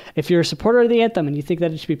 And if you're a supporter of the anthem and you think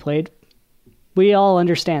that it should be played, we all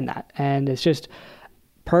understand that. And it's just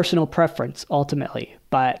personal preference, ultimately.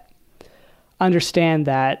 But understand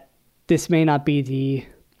that this may not be the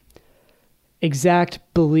exact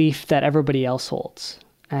belief that everybody else holds.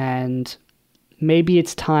 And maybe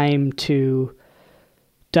it's time to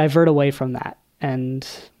divert away from that and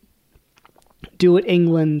do what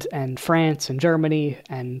England and France and Germany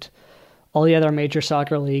and all the other major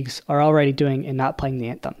soccer leagues are already doing in not playing the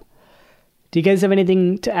anthem. Do you guys have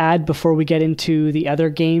anything to add before we get into the other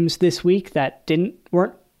games this week that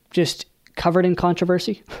weren't just covered in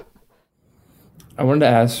controversy? I wanted to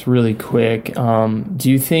ask really quick,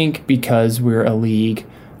 do you think because we're a league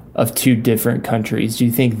of two different countries, do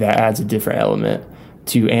you think that adds a different element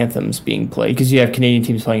to anthems being played? Because you have Canadian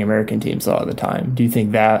teams playing American teams a lot of the time. Do you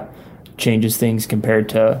think that changes things compared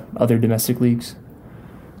to other domestic leagues?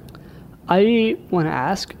 I want to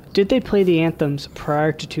ask, did they play the anthems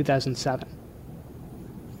prior to 2007?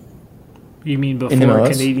 You mean before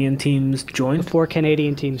Canadian teams joined? Before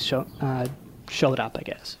Canadian teams showed up, I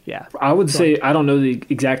guess. Yeah. I would say, I don't know the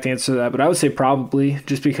exact answer to that, but I would say probably,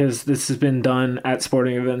 just because this has been done at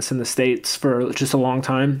sporting events in the States for just a long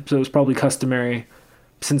time. So it was probably customary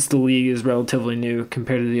since the league is relatively new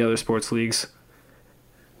compared to the other sports leagues.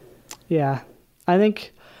 Yeah. I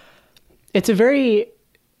think it's a very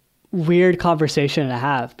weird conversation to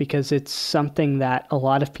have because it's something that a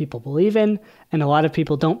lot of people believe in and a lot of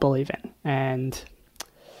people don't believe in. And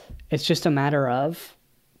it's just a matter of,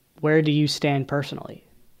 where do you stand personally?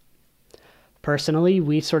 Personally,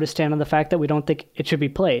 we sort of stand on the fact that we don't think it should be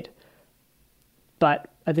played. But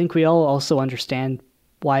I think we all also understand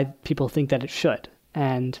why people think that it should.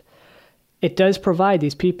 And it does provide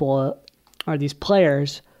these people or these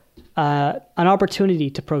players an opportunity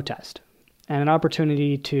to protest and an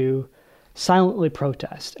opportunity to silently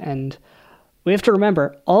protest. And we have to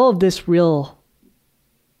remember, all of this real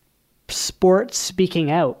sport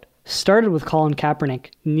speaking out started with Colin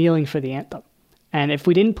Kaepernick kneeling for the anthem. And if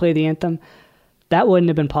we didn't play the anthem, that wouldn't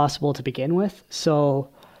have been possible to begin with. So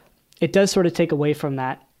it does sort of take away from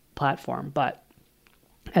that platform. But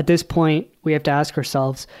at this point, we have to ask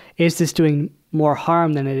ourselves, is this doing more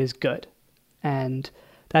harm than it is good? And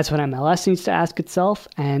that's what MLS needs to ask itself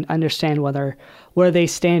and understand where they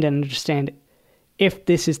stand and understand if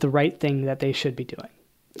this is the right thing that they should be doing.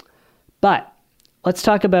 But let's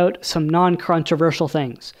talk about some non-controversial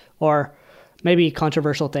things, or maybe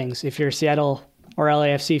controversial things if you're a Seattle or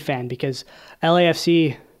LAFC fan, because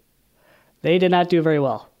LAFC, they did not do very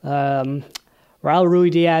well. Raul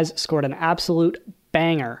Ruidiaz scored an absolute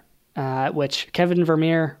banger, which Kenneth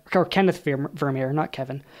Vermeer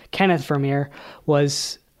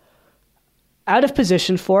was out of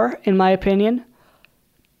position for, in my opinion.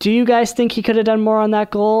 Do you guys think he could have done more on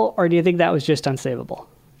that goal, or do you think that was just unsavable?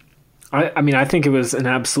 I mean, I think it was an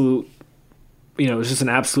absolute, it was just an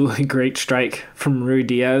absolutely great strike from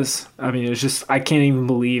Ruidiaz. I mean, it was just, I can't even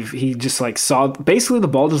believe he just saw, basically the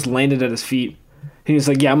ball just landed at his feet. He was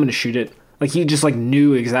like, yeah, I'm going to shoot it. Like, he just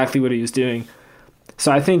knew exactly what he was doing.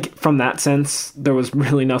 So I think from that sense, there was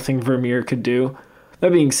really nothing Vermeer could do.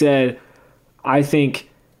 That being said, I think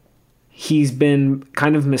he's been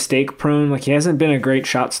kind of mistake prone. Like, he hasn't been a great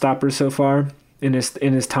shot stopper so far in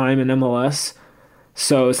his time in MLS.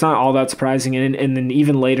 So it's not all that surprising. And then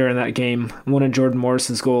even later in that game, one of Jordan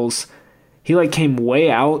Morris's goals, he came way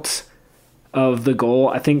out of the goal.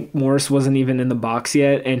 I think Morris wasn't even in the box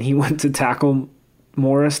yet, and he went to tackle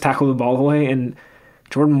the ball away, and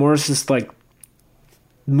Jordan Morris just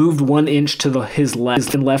moved 1 inch to his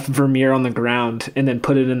left and left Vermeer on the ground and then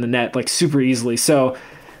put it in the net super easily. So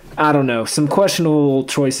I don't know, some questionable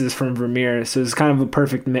choices from Vermeer. So it's kind of a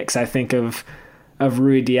perfect mix, I think, of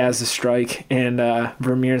Rui Diaz's strike and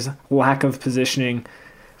Vermeer's lack of positioning.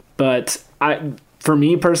 But for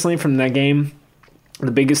me personally, from that game,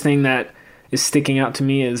 the biggest thing that is sticking out to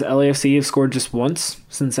me is LAFC have scored just once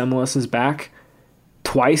since MLS is back.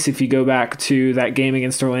 Twice if you go back to that game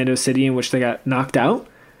against Orlando City in which they got knocked out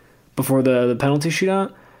before the penalty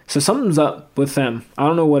shootout. So something's up with them. I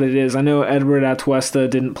don't know what it is. I know Edward Atuesta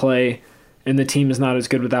didn't play, and the team is not as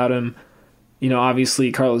good without him.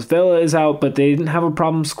 Obviously Carlos Vela is out, but they didn't have a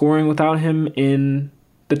problem scoring without him in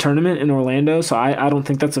the tournament in Orlando. So I don't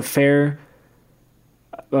think that's a fair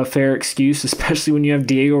excuse, especially when you have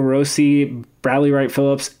Diego Rossi, Bradley Wright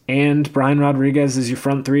Phillips, and Brian Rodriguez as your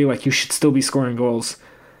front three. Like, you should still be scoring goals,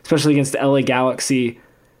 especially against the LA Galaxy.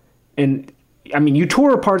 And I mean, you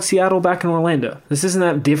tore apart Seattle back in Orlando. This isn't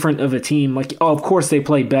that different of a team. Like, of course they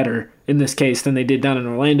play better in this case than they did down in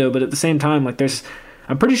Orlando, but at the same time, like,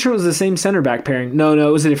 I'm pretty sure it was the same center back pairing. No,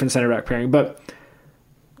 it was a different center back pairing, but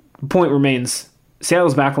the point remains,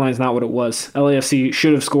 Seattle's back line is not what it was. LAFC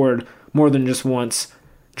should have scored more than just once.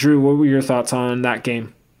 Drew, what were your thoughts on that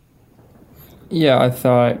game? Yeah, I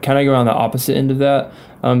thought kind of go on the opposite end of that.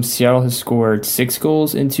 Seattle has scored 6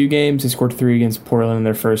 goals in 2 games. They scored 3 against Portland in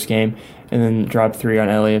their first game and then dropped 3 on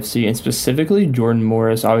LAFC. And specifically, Jordan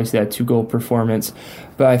Morris, obviously that 2-goal performance.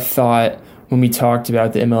 But I thought when we talked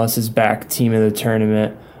about the MLS's back team of the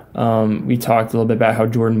tournament, we talked a little bit about how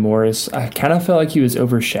Jordan Morris, I kind of felt like he was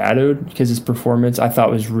overshadowed because his performance I thought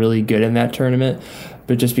was really good in that tournament.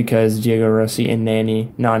 But just because Diego Rossi and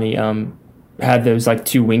Nani had those like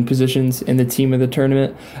 2 wing positions in the team of the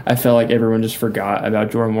tournament, I felt like everyone just forgot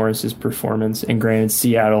about Jordan Morris's performance. And granted,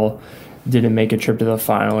 Seattle didn't make a trip to the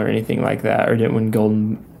final or anything like that, or didn't win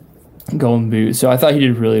golden boot. So I thought he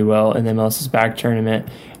did really well in the MLS's back tournament,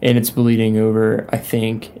 and it's bleeding over, I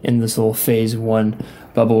think, in this little phase 1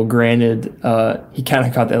 bubble. Granted, he kind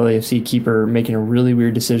of caught the LAFC keeper making a really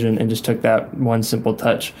weird decision and just took that one simple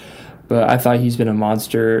touch. But I thought he's been a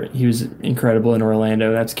monster. He was incredible in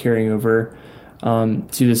Orlando. That's carrying over to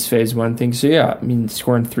this phase 1 thing. So yeah, I mean,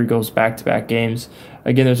 scoring 3 goals back-to-back games.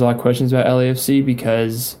 Again, there's a lot of questions about LAFC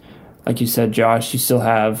because, like you said, Josh, you still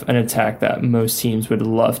have an attack that most teams would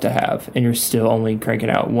love to have, and you're still only cranking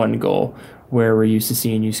out 1 goal, where we're used to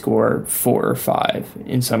seeing you score 4 or 5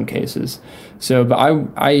 in some cases. So, but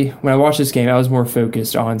I when I watched this game, I was more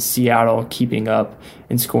focused on Seattle keeping up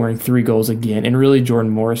and scoring 3 goals again, and really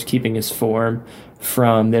Jordan Morris keeping his form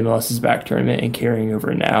from the MLS's back tournament and carrying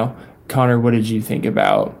over now. Connor, what did you think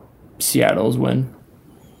about Seattle's win?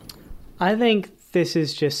 I think this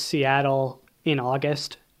is just Seattle in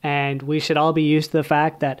August, and we should all be used to the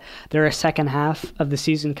fact that they're a second half of the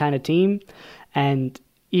season kind of team, and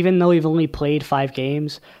even though we've only played 5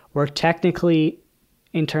 games, we're technically,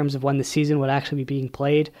 in terms of when the season would actually be being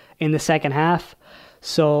played, in the second half.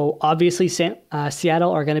 So obviously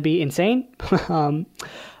Seattle are going to be insane.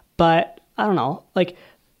 But I don't know. Like,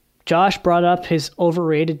 Josh brought up his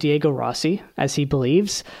overrated Diego Rossi, as he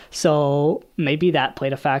believes. So maybe that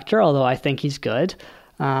played a factor, although I think he's good.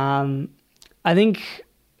 I think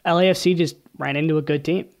LAFC just ran into a good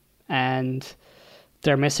team, and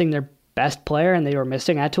they're missing their best player, and they were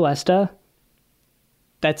missing Atuesta.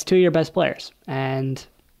 That's 2 of your best players and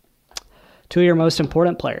 2 of your most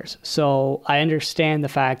important players. So I understand the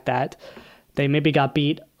fact that they maybe got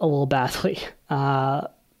beat a little badly.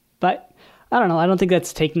 But I don't know. I don't think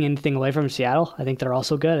that's taking anything away from Seattle. I think they're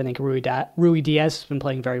also good. I think Rui Diaz has been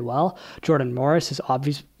playing very well. Jordan Morris has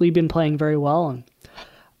obviously been playing very well. And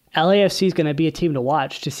LAFC is going to be a team to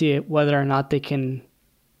watch to see whether or not they can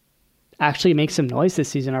actually make some noise this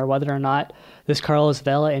season, or whether or not this Carlos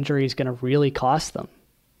Vela injury is going to really cost them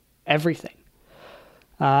everything.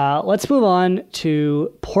 Let's move on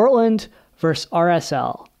to Portland versus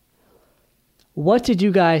RSL. What did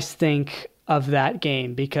you guys think of that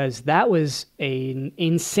game? Because that was an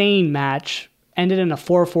insane match, ended in a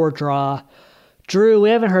 4-4 draw. Drew,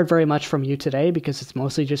 we haven't heard very much from you today because it's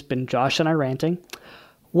mostly just been Josh and I ranting.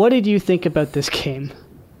 What did you think about this game?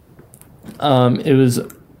 It was,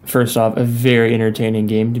 first off, a very entertaining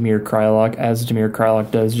game. Damir Kreilach, as Damir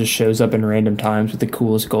Kreilach does, just shows up in random times with the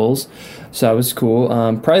coolest goals. So that was cool.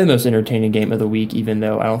 Probably the most entertaining game of the week, even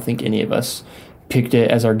though I don't think any of us picked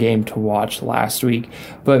it as our game to watch last week.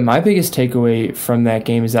 But my biggest takeaway from that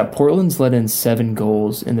game is that Portland's let in 7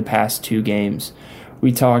 goals in the past 2 games.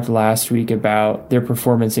 We talked last week about their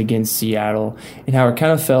performance against Seattle and how it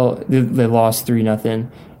kind of felt they lost 3-0,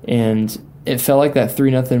 and it felt like that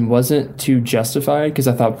 3-0 wasn't too justified because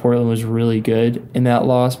I thought Portland was really good in that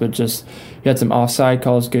loss, but just you had some offside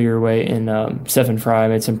calls go your way, and Stephen Fry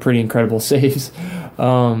made some pretty incredible saves.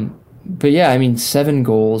 But yeah, I mean, 7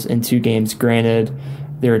 goals in 2 games. Granted,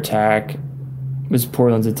 their attack was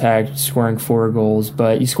Portland's attack, scoring 4 goals,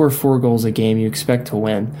 but you score 4 goals a game, you expect to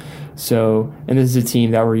win. So, and this is a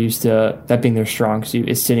team that we're used to, that being their strong suit,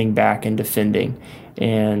 is sitting back and defending.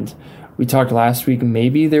 And we talked last week,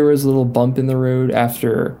 maybe there was a little bump in the road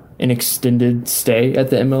after an extended stay at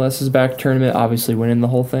the MLS's back tournament, obviously winning the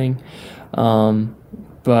whole thing.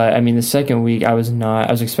 But I mean, the second week, I was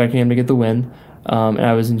expecting him to get the win, and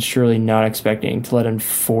I was surely not expecting to let in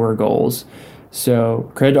 4 goals. So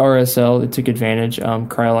credit to RSL, it took advantage.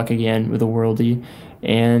 Krylak again with a worldie.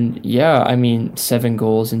 And yeah, I mean, 7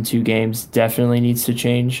 goals in 2 games definitely needs to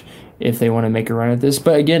change if they want to make a run at this.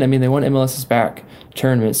 But again, I mean, they won MLS's back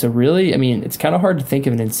tournament. So really, I mean, it's kind of hard to think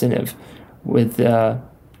of an incentive with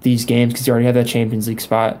these games because you already have that Champions League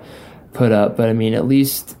spot put up. But I mean, at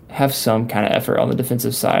least have some kind of effort on the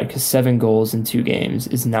defensive side because 7 goals in 2 games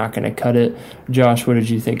is not going to cut it. Josh, what did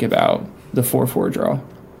you think about the 4-4 draw?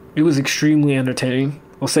 It was extremely entertaining.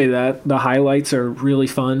 I'll say that. The highlights are really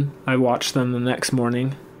fun. I watched them the next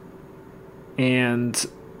morning. And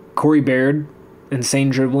Corey Baird, insane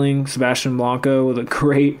dribbling. Sebastian Blanco with a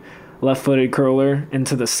great left-footed curler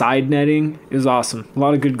into the side netting. It was awesome. A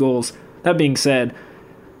lot of good goals. That being said,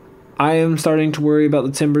 I am starting to worry about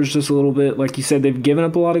the Timbers just a little bit. Like you said, they've given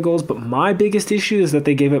up a lot of goals, but my biggest issue is that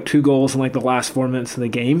they gave up 2 goals in like the last 4 minutes of the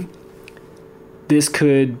game. This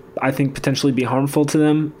could, I think, potentially be harmful to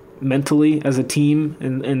them mentally as a team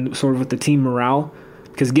and sort of with the team morale,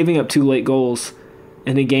 because giving up 2 late goals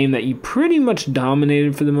in a game that you pretty much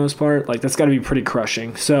dominated for the most part, like that's got to be pretty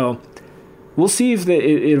crushing. So we'll see if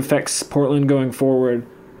it affects Portland going forward.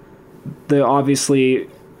 Obviously,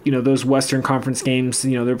 you know, those Western Conference games,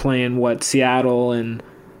 you know, they're playing Seattle and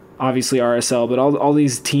obviously RSL, but all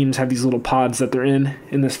these teams have these little pods that they're in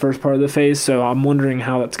this first part of the phase. So I'm wondering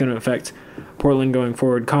how that's going to affect Portland going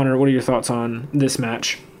forward. Connor, what are your thoughts on this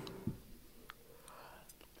match?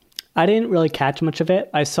 I didn't really catch much of it.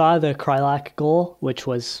 I saw the Krylak goal, which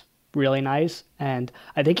was really nice, and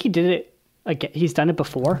I think he did it again. He's done it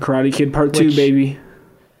before. Karate Kid Part 2, baby.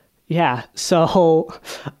 Yeah, so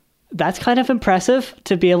that's kind of impressive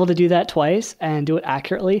to be able to do that twice and do it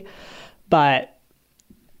accurately. But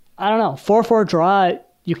I don't know, 4-4 draw,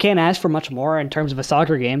 you can't ask for much more in terms of a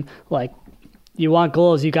soccer game. Like, you want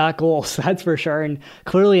goals, you got goals, that's for sure. And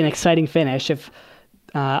clearly an exciting finish if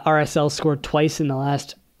RSL scored twice in the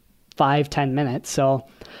last 5-10 minutes. So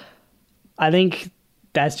I think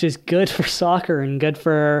that's just good for soccer and good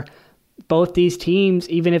for both these teams,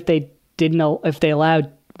 even if they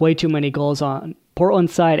allowed way too many goals on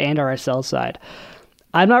Portland's side and RSL's side.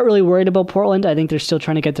 I'm not really worried about Portland. I think they're still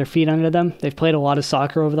trying to get their feet under them. They've played a lot of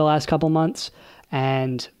soccer over the last couple months,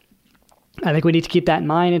 and I think we need to keep that in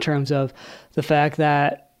mind in terms of the fact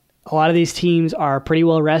that a lot of these teams are pretty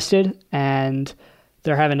well rested and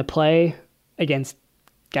they're having to play against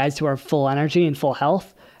guys who are full energy and full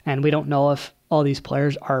health, and we don't know if all these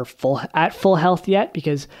players are at full health yet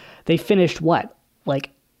because they finished like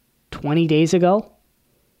 20 days ago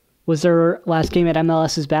was their last game at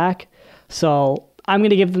MLS's back. So I'm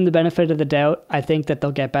going to give them the benefit of the doubt. I think that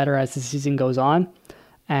they'll get better as the season goes on,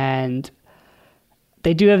 and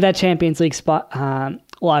they do have that Champions League spot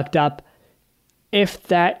locked up. If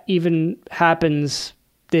that even happens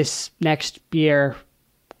this next year,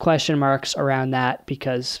 question marks around that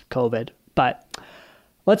because COVID. But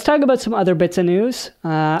let's talk about some other bits of news.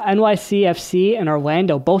 NYCFC and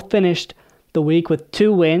Orlando both finished the week with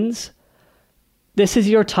 2 wins. This is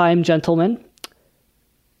your time, gentlemen.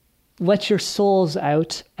 Let your souls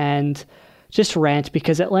out and just rant,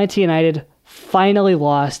 because Atlanta United finally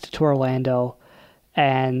lost to Orlando.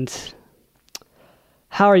 And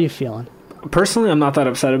how are you feeling? Personally, I'm not that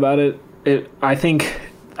upset about it. I think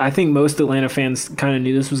most Atlanta fans kind of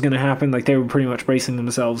knew this was going to happen. Like, they were pretty much bracing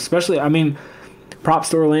themselves. Especially, I mean, props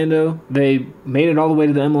to Orlando. They made it all the way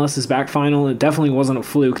to the MLS's back final. It definitely wasn't a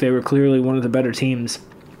fluke. They were clearly one of the better teams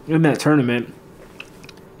in that tournament.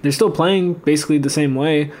 They're still playing basically the same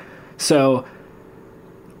way. So,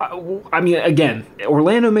 I mean, again,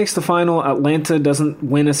 Orlando makes the final. Atlanta doesn't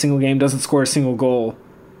win a single game, doesn't score a single goal.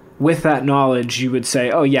 With that knowledge, you would say,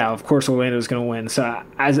 oh, yeah, of course Orlando's going to win. So,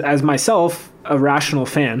 as myself, a rational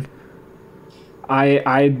fan,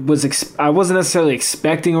 I wasn't necessarily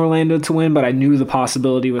expecting Orlando to win, but I knew the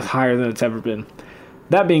possibility was higher than it's ever been.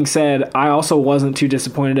 That being said, I also wasn't too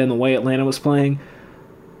disappointed in the way Atlanta was playing,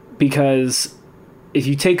 because if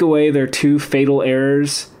you take away their 2 fatal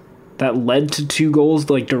errors that led to 2 goals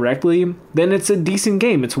like directly, then it's a decent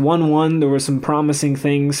game. It's 1-1. There were some promising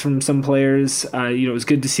things from some players. It was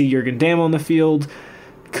good to see Jurgen Damm on the field.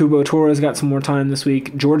 Kubo Torres got some more time this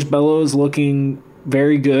week. George Bellows looking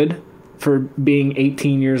very good for being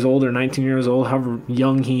 18 years old or 19 years old, however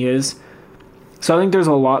young he is. So I think there's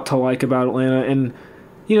a lot to like about Atlanta. And,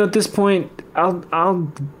 at this point,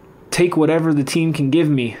 I'll take whatever the team can give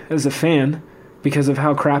me as a fan because of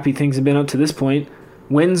how crappy things have been up to this point.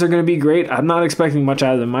 Wins are going to be great. I'm not expecting much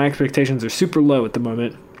out of them. My expectations are super low at the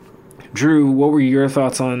moment. Drew, what were your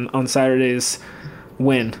thoughts on Saturday's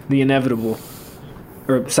win, the inevitable,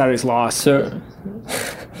 or Saturday's loss? So,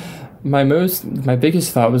 my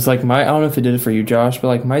biggest thought was, like, I don't know if it did it for you, Josh, but,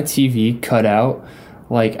 like, my TV cut out,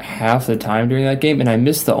 like, half the time during that game, and I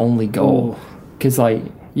missed the only goal. Because, like,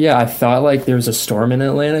 yeah, I thought, like, there was a storm in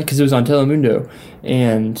Atlanta, because it was on Telemundo,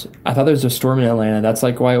 and I thought there was a storm in Atlanta. That's,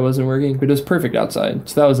 like, why it wasn't working, but it was perfect outside.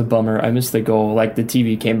 So that was a bummer. I missed the goal. Like, the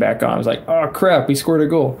TV came back on. I was like, oh, crap, we scored a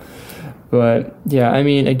goal. But, yeah, I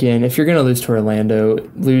mean, again, if you're going to lose to Orlando,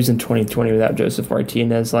 lose in 2020 without Joseph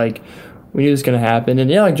Martinez, like, we knew it was going to happen. And,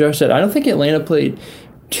 yeah, like Josh said, I don't think Atlanta played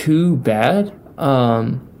too bad.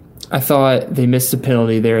 I thought they missed a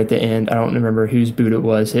penalty there at the end. I don't remember whose boot it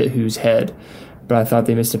was, hit whose head. But I thought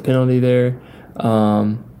they missed a penalty there.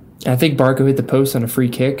 I think Barco hit the post on a free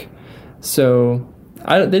kick. So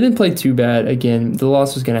they didn't play too bad. Again, the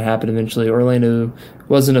loss was going to happen eventually. Orlando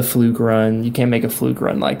wasn't a fluke run. You can't make a fluke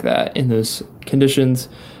run like that in those conditions.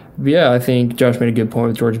 But yeah, I think Josh made a good point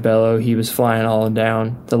with George Bello. He was flying all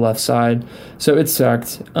down the left side. So it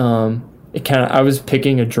sucked. I was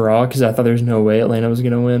picking a draw because I thought there's no way Atlanta was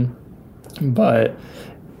going to win. But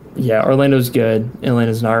yeah, Orlando's good.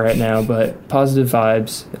 Atlanta's not right now, but positive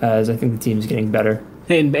vibes as I think the team's getting better.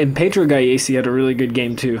 And Pedro Gallese had a really good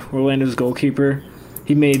game too. Orlando's goalkeeper.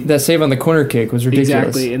 He made that save on the corner kick was ridiculous.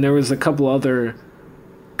 Exactly, and there was a couple other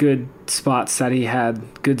good spots that he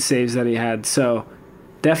had, good saves that he had. So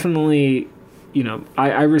definitely,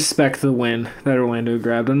 I respect the win that Orlando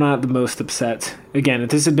grabbed. I'm not the most upset. Again, if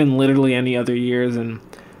this had been literally any other year, then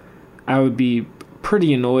I would be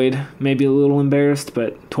pretty annoyed, maybe a little embarrassed,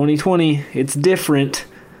 but 2020, it's different.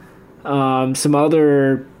 Some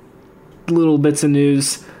other little bits of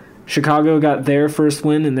news. Chicago got their first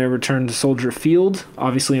win in their return to Soldier Field.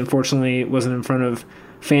 Obviously, unfortunately, it wasn't in front of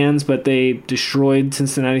fans, but they destroyed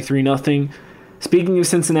Cincinnati 3-0. Speaking of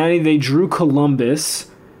Cincinnati, they drew Columbus,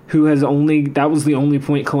 that was the only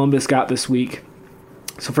point Columbus got this week.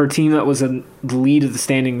 So for a team that was in the lead of the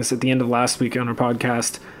standings at the end of last week on our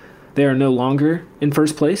podcast, they are no longer in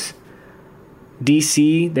first place.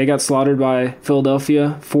 DC, they got slaughtered by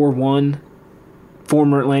Philadelphia 4-1.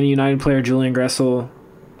 Former Atlanta United player Julian Gressel,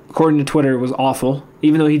 according to Twitter, was awful,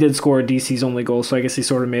 even though he did score DC's only goal, so I guess he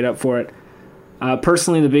sort of made up for it.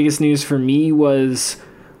 Personally, the biggest news for me was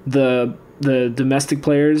the domestic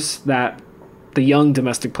players, the young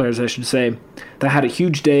domestic players, I should say, that had a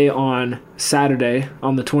huge day on Saturday,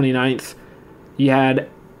 on the 29th. You had,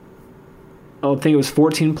 I think it was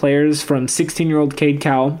 14 players from 16-year-old Cade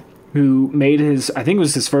Cowell, who made his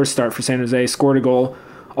first start for San Jose, scored a goal,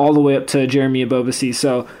 all the way up to Jeremy Ebobisse.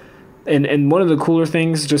 So, and one of the cooler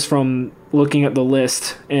things, just from looking at the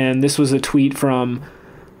list, and this was a tweet from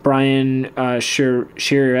Brian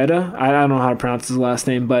Shiretta. I don't know how to pronounce his last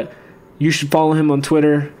name, but you should follow him on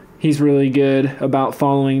Twitter. He's really good about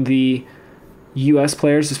following the U.S.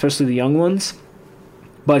 players, especially the young ones.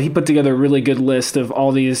 But he put together a really good list of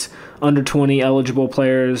all these under 20 eligible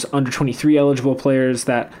players, under 23 eligible players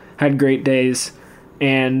that had great days.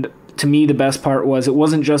 And to me, the best part was it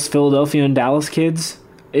wasn't just Philadelphia and Dallas kids.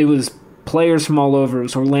 It was players from all over. It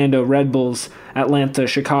was Orlando, Red Bulls, Atlanta,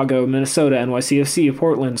 Chicago, Minnesota, NYCFC,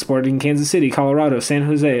 Portland, Sporting Kansas City, Colorado, San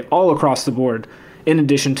Jose, all across the board, in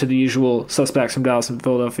addition to the usual suspects from Dallas and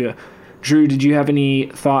Philadelphia. Drew, did you have any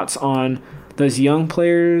thoughts on those young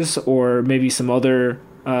players or maybe some other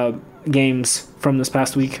games from this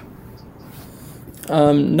past week?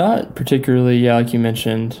 Not particularly. Yeah, like you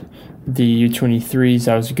mentioned, the U23s,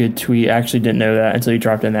 that was a good tweet. I actually didn't know that until you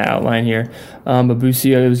dropped in that outline here. But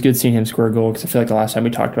Busio, it was good seeing him score a goal because I feel like the last time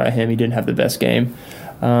we talked about him, he didn't have the best game.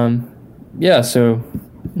 So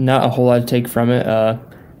not a whole lot to take from it.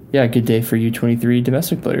 Good day for U23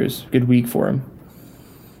 domestic players. Good week for him.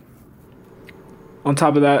 On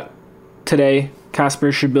top of that, today,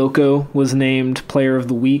 Kasper Shabilko was named Player of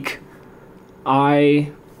the Week.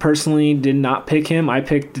 I personally did not pick him. I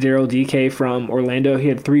picked Daryl DK from Orlando. He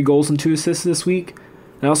had 3 goals and 2 assists this week.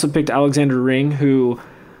 I also picked Alexander Ring, who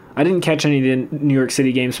I didn't catch any of the New York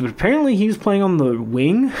City games, but apparently he was playing on the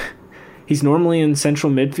wing. He's normally in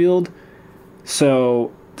central midfield,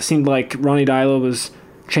 so it seemed like Ronnie Dyla was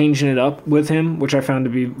changing it up with him, which I found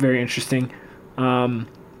to be very interesting.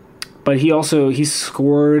 But he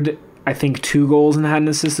scored, I think, 2 goals and had an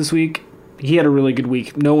assist this week. He had a really good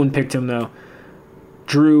week. No one picked him, though.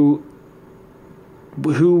 Drew,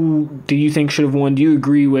 who do you think should have won? Do you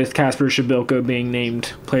agree with Kasper Šibilko being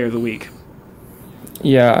named Player of the Week?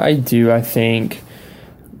 Yeah, I do. I think,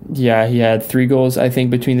 he had 3 goals, I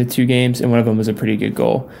think, between the 2 games, and one of them was a pretty good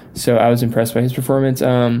goal. So I was impressed by his performance.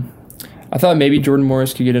 I thought maybe Jordan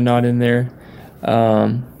Morris could get a nod in there.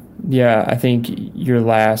 I think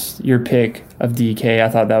your pick of DK, I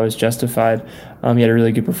thought that was justified. He had a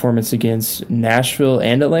really good performance against Nashville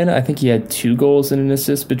and Atlanta. I think he had 2 goals and an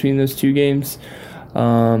assist between those 2 games.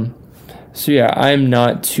 I'm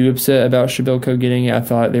not too upset about Šibilko getting it. I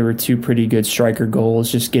thought they were 2 pretty good striker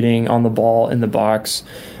goals, just getting on the ball in the box.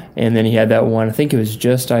 And then he had that one, I think it was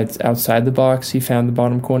just outside the box. He found the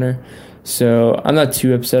bottom corner. So I'm not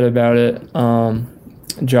too upset about it.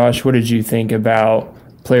 Josh, what did you think about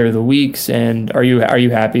Player of the Weeks, and are you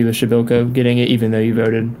happy with Šibilko getting it, even though you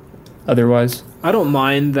voted otherwise? I don't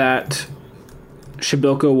mind that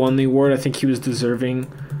Šibilko won the award. I think he was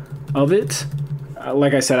deserving of it.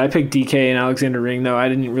 Like I said, I picked DK and Alexander Ring, though I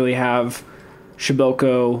didn't really have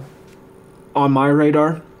Šibilko on my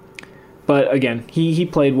radar. But again, he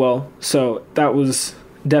played well, so that was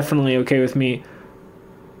definitely okay with me.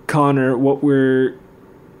 Connor, what were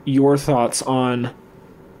your thoughts on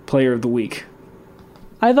Player of the Week?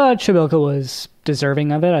 I thought Šibilko was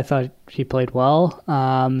deserving of it. I thought he played well.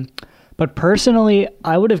 But personally,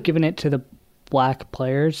 I would have given it to the Black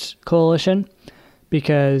Players Coalition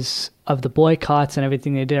because of the boycotts and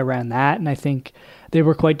everything they did around that. And I think they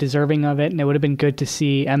were quite deserving of it. And it would have been good to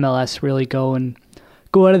see MLS really go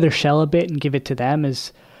out of their shell a bit and give it to them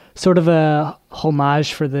as sort of a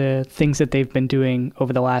homage for the things that they've been doing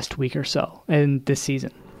over the last week or so in this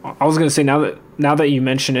season. I was going to say, now that you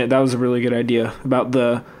mention it, that was a really good idea about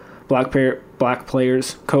the Black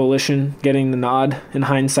Players Coalition getting the nod. In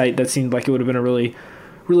hindsight, that seemed like it would have been a really,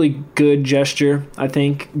 really good gesture, I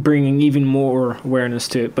think, bringing even more awareness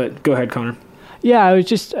to it. But go ahead, Connor. Yeah, I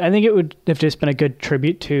think it would have just been a good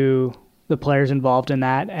tribute to the players involved in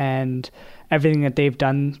that and everything that they've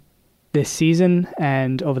done this season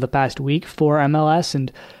and over the past week for MLS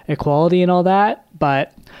and equality and all that.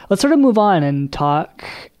 But let's sort of move on and talk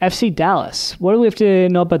FC Dallas. What do we have to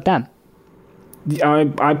know about them?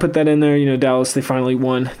 I put that in there. Dallas, they finally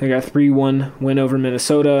won. They got 3-1 win over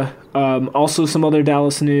Minnesota. Also, some other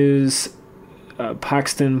Dallas news.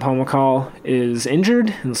 Paxton Pomykal is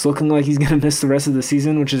injured and it's looking like he's going to miss the rest of the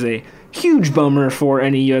season, which is a huge bummer for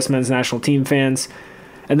any U.S. men's national team fans.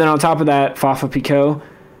 And then on top of that, Fafa Picault.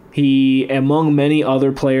 He, among many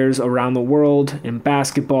other players around the world in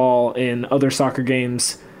basketball, in other soccer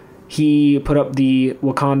games, he put up the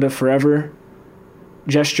Wakanda Forever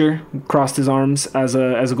gesture, crossed his arms as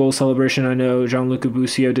a goal celebration. I know Gianluca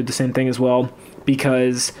Busio did the same thing as well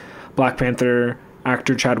because Black Panther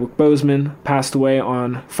actor Chadwick Boseman passed away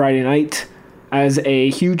on Friday night. As a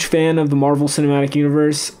huge fan of the Marvel Cinematic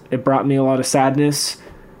Universe, it brought me a lot of sadness.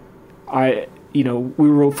 We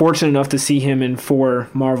were fortunate enough to see him in 4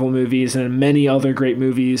 Marvel movies and many other great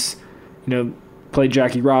movies. Played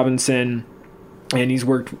Jackie Robinson, and he's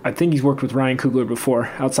worked with Ryan Coogler before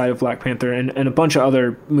outside of Black Panther and a bunch of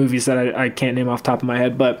other movies that I can't name off the top of my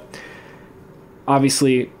head. But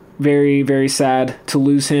obviously, very, very sad to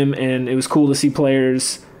lose him, and it was cool to see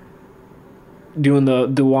players doing the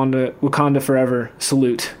Wakanda Forever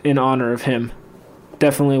salute in honor of him.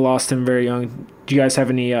 Definitely lost him very young. Do you guys have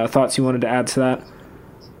any thoughts you wanted to add to that?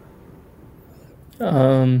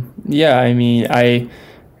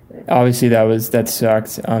 Obviously that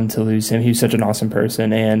sucked to lose him. He was such an awesome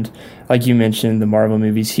person, and like you mentioned, the Marvel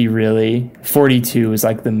movies, 42 was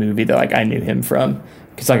like the movie that I knew him from,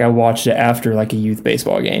 because I watched it after a youth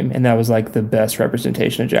baseball game, and that was the best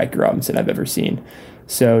representation of Jackie Robinson I've ever seen.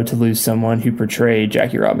 So to lose someone who portrayed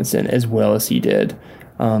Jackie Robinson as well as he did,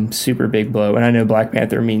 super big blow. And I know Black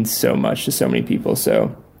Panther means so much to so many people,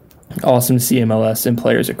 so awesome to see MLS and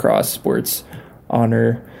players across sports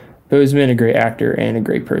honor Boseman, a great actor and a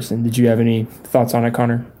great person. Did you have any thoughts on it,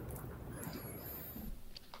 Connor?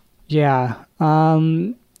 Yeah.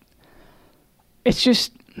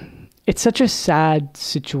 It's such a sad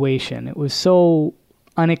situation. It was so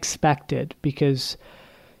unexpected because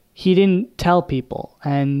he didn't tell people,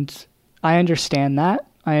 and I understand that.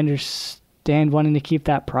 I understand wanting to keep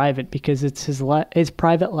that private because it's his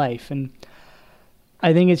private life, and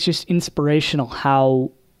I think it's just inspirational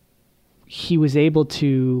how he was able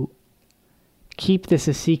to keep this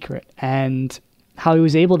a secret and how he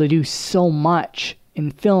was able to do so much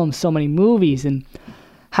and film so many movies and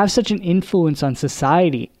have such an influence on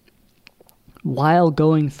society while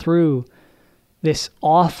going through this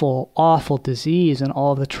awful, awful disease and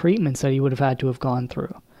all the treatments that he would have had to have gone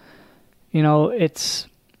through. It's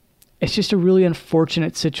just a really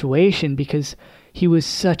unfortunate situation because he was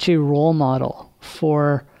such a role model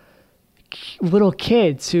for little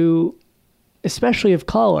kids who, especially of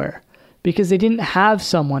color, because they didn't have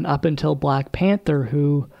someone up until Black Panther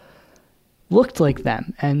who looked like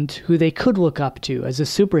them and who they could look up to as a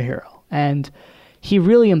superhero. And he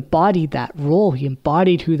really embodied that role. He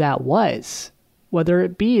embodied who that was, whether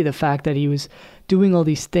it be the fact that he was doing all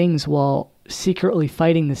these things while secretly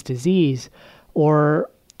fighting this disease, or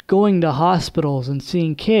going to hospitals and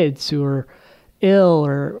seeing kids who are ill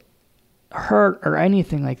or hurt or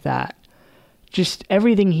anything like that. Just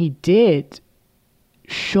everything he did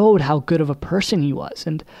showed how good of a person he was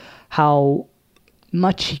and how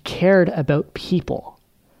much he cared about people.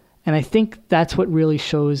 And I think that's what really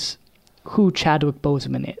shows who Chadwick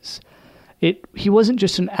Boseman is. He wasn't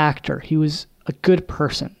just an actor, he was a good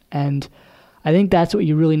person. And I think that's what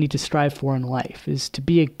you really need to strive for in life, is to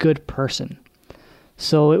be a good person.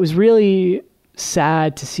 So it was really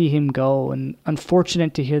sad to see him go and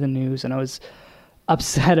unfortunate to hear the news. And I was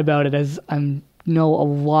upset about it, as I know a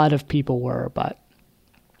lot of people were, but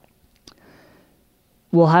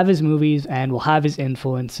we'll have his movies and we'll have his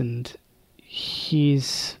influence, and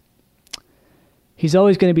he's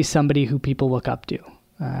always going to be somebody who people look up to.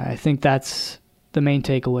 I think that's the main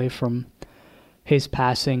takeaway from his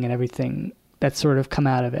passing and everything that's sort of come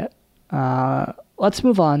out of it. Let's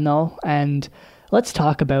move on, though, and let's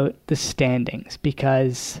talk about the standings,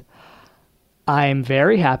 because I'm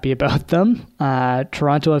very happy about them.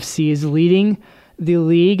 Toronto FC is leading the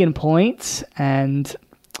league in points, and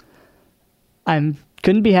I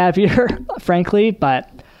couldn't be happier, frankly.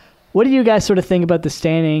 But what do you guys sort of think about the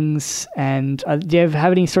standings? And do you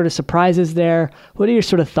have any sort of surprises there? What are your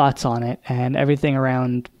sort of thoughts on it and everything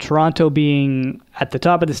around Toronto being at the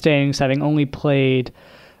top of the standings, having only played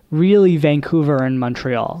really Vancouver and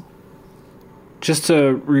Montreal? Just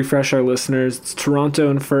to refresh our listeners, it's Toronto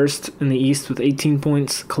in first in the East with 18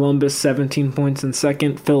 points, Columbus 17 points in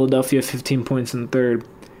second, Philadelphia 15 points in third.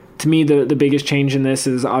 To me, the biggest change in this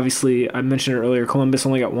is, obviously, I mentioned it earlier, Columbus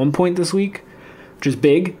only got 1 point this week, which is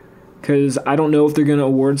big, because I don't know if they're going to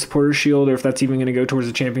award Supporters' Shield or if that's even going to go towards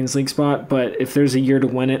the Champions League spot, but if there's a year to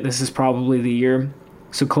win it, this is probably the year.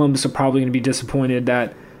 So Columbus are probably going to be disappointed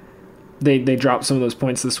that they dropped some of those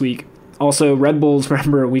points this week. Also, Red Bulls,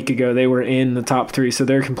 remember a week ago, they were in the top three, so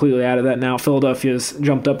they're completely out of that now. Philadelphia's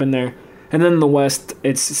jumped up in there. And then in the West,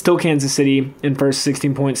 it's still Kansas City in first,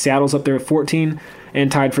 16 points. Seattle's up there with 14,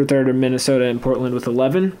 and tied for third are Minnesota and Portland with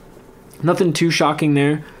 11. Nothing too shocking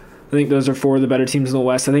there. I think those are four of the better teams in the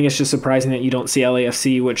West. I think it's just surprising that you don't see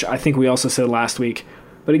LAFC, which I think we also said last week.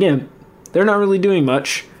 But again, they're not really doing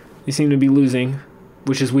much. They seem to be losing,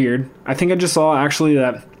 which is weird. I think I just saw, actually,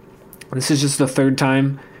 that this is just the third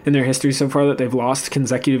time in their history so far that they've lost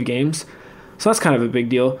consecutive games. So that's kind of a big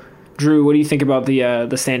deal. Drew, what do you think about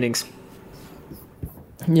the standings?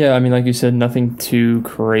 Yeah, I mean, like you said, nothing too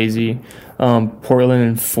crazy. Portland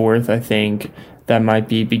in fourth, I think that might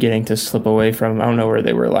be beginning to slip away from, I don't know where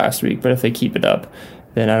they were last week, but if they keep it up,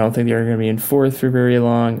 then I don't think they're going to be in fourth for very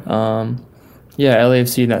long.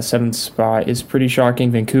 LAFC in that seventh spot is pretty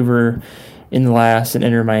shocking. Vancouver in last, and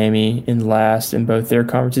Inter Miami in last in both their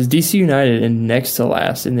conferences. DC United in next to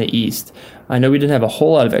last in the East. I know we didn't have a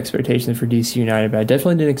whole lot of expectations for DC United, but I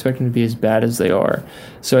definitely didn't expect them to be as bad as they are.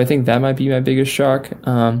 So I think that might be my biggest shock.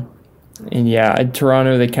 Toronto,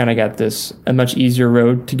 they kind of got a much easier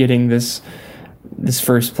road to getting this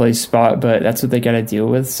first place spot, but that's what they got to deal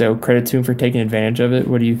with. So credit to them for taking advantage of it.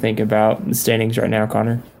 What do you think about the standings right now,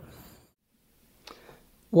 Connor?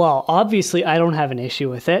 Well, obviously, I don't have an issue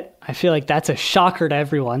with it. I feel like that's a shocker to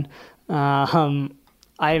everyone. I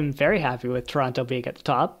am very happy with Toronto being at the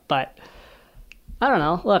top, but I don't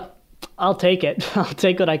know. Look, I'll take it. I'll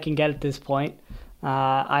take what I can get at this point.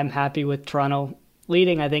 I'm happy with Toronto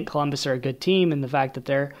leading. I think Columbus are a good team, and the fact that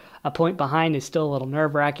they're a point behind is still a little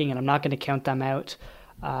nerve-wracking, and I'm not going to count them out.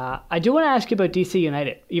 I do want to ask you about DC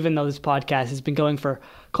United, even though this podcast has been going for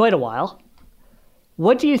quite a while.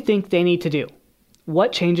 What do you think they need to do?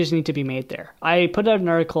 What changes need to be made there? I put out an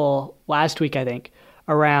article last week, I think,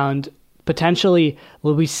 around potentially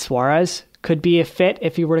Luis Suarez could be a fit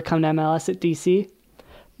if he were to come to MLS at DC.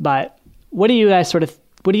 But what do you guys what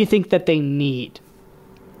do you think that they need?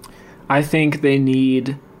 I think they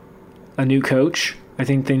need a new coach. I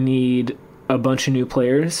think they need a bunch of new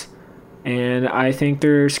players. And I think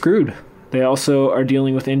they're screwed. They also are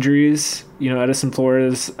dealing with injuries. Edison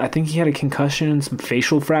Flores, I think he had a concussion and some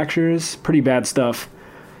facial fractures. Pretty bad stuff.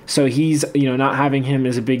 So he's, not having him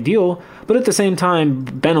is a big deal. But at the same time,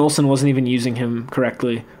 Ben Olsen wasn't even using him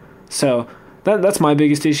correctly. So that's my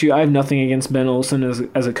biggest issue. I have nothing against Ben Olsen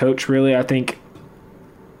as a coach, really. I think,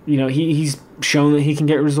 he's shown that he can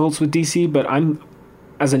get results with DC, but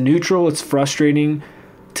as a neutral, it's frustrating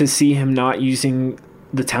to see him not using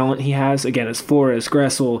the talent he has. Again, it's Flores,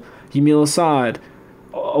 Gressel, Yamil Assad,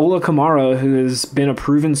 Ola Kamara, who has been a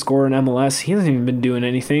proven scorer in MLS. He hasn't even been doing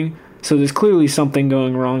anything. So there's clearly something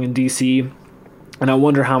going wrong in DC, and I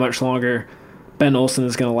wonder how much longer Ben Olsen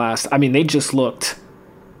is going to last. I mean, they just looked...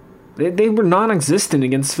 They were non-existent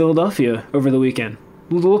against Philadelphia over the weekend.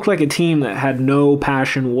 It looked like a team that had no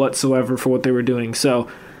passion whatsoever for what they were doing. So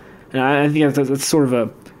and I think that's sort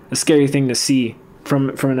of a scary thing to see from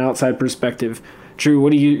an outside perspective. Drew,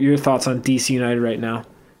 what are your thoughts on DC United right now?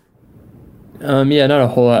 Yeah, not a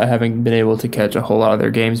whole lot. I haven't been able to catch a whole lot of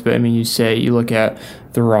their games, but I mean, you look at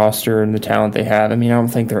the roster and the talent they have. I mean, I don't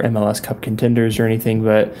think they're MLS Cup contenders or anything,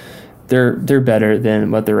 but they're better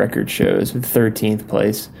than what their record shows, with 13th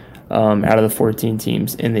place out of the 14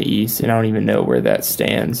 teams in the East, and I don't even know where that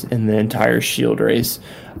stands in the entire Shield race.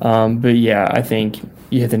 But yeah, I think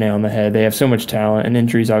you hit the nail on the head. They have so much talent, and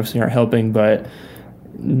injuries obviously aren't helping, but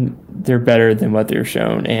they're better than what they're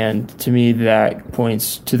shown, and to me that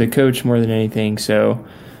points to the coach more than anything. So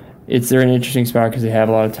they're in an interesting spot because they have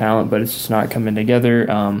a lot of talent, but it's just not coming together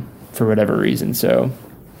for whatever reason. So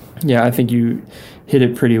yeah, I think you hit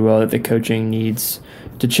it pretty well that the coaching needs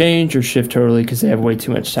to change or shift totally because they have way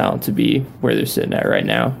too much talent to be where they're sitting at right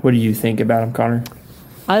now. What do you think about them, Connor?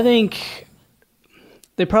 I think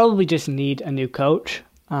they probably just need a new coach.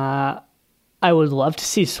 I would love to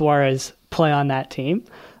see Suarez play on that team.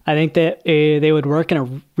 I think that they would work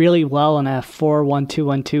really well in a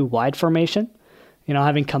 4-1-2-1-2 wide formation.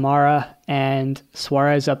 Having Kamara and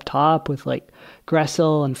Suarez up top with like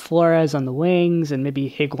Gressel and Flores on the wings and maybe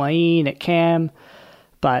Higuain at cam,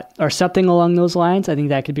 or something along those lines. I think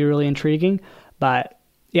that could be really intriguing. But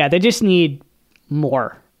yeah, they just need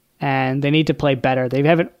more, and they need to play better. They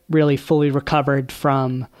haven't really fully recovered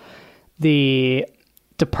from the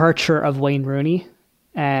departure of Wayne Rooney,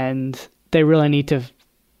 and they really need to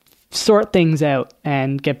sort things out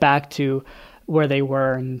and get back to where they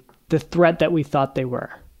were and the threat that we thought they were.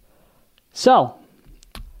 So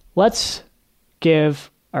let's give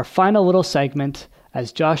our final little segment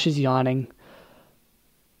as Josh is yawning.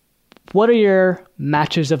 What are your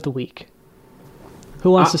matches of the week?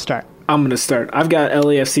 Who wants to start? I'm going to start. I've got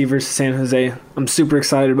LAFC versus San Jose. I'm super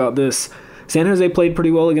excited about this. San Jose played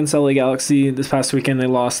pretty well against LA Galaxy this past weekend. They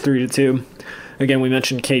lost 3-2. Again, we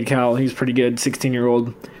mentioned Cade Cowell. He's pretty good,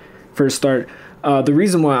 16-year-old first start. The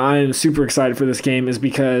reason why I'm super excited for this game is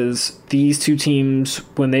because these two teams,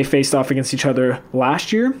 when they faced off against each other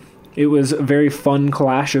last year, it was a very fun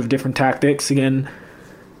clash of different tactics. Again,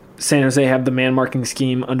 San Jose have the man-marking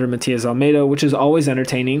scheme under Matias Almeida, which is always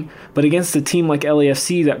entertaining. But against a team like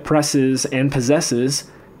LAFC that presses and possesses,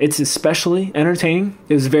 it's especially entertaining.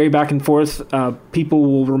 It was very back and forth. People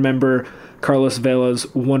will remember Carlos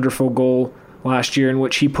Vela's wonderful goal last year in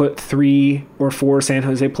which he put 3 or 4 San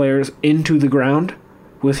Jose players into the ground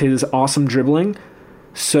with his awesome dribbling.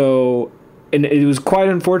 So, and it was quite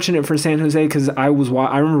unfortunate for San Jose because I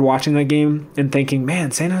remember watching that game and thinking,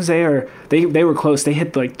 man, San Jose they were close. They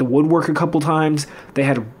hit like the woodwork a couple times. They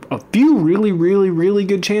had a few really, really, really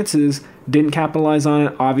good chances. Didn't capitalize on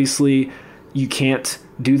it. Obviously, you can't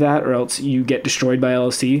do that or else you get destroyed by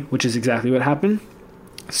LSC, which is exactly what happened.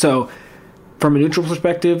 So, from a neutral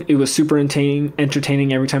perspective, it was super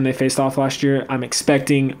entertaining every time they faced off last year. I'm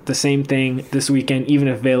expecting the same thing this weekend, even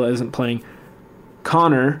if Vela isn't playing.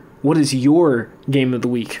 Connor, what is your game of the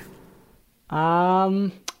week? There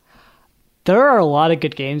are a lot of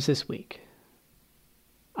good games this week.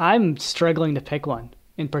 I'm struggling to pick one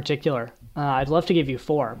in particular. I'd love to give you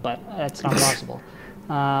 4, but that's not possible.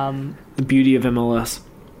 The beauty of MLS.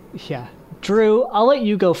 Yeah. Drew, I'll let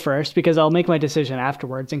you go first because I'll make my decision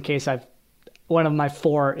afterwards in case one of my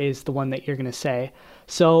 4 is the one that you're going to say.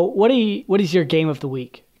 So what is your game of the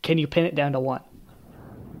week? Can you pin it down to 1?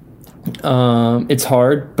 It's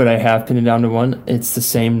hard, but I have pinned it down to 1. It's the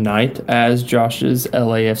same night as Josh's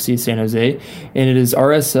LAFC San Jose, and it is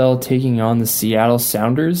RSL taking on the Seattle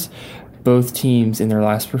Sounders. Both teams in their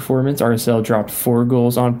last performance, RSL dropped 4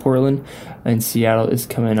 goals on Portland, and Seattle is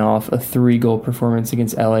coming off a 3-goal performance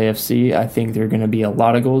against LAFC. I think there are going to be a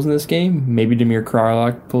lot of goals in this game. Maybe Damir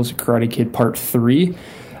Kralak pulls a Karate Kid Part 3.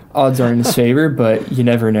 Odds are in his favor, but you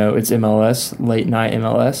never know. It's MLS, late night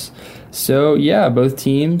MLS. So, yeah, both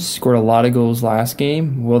teams scored a lot of goals last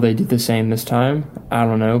game. Will they do the same this time? I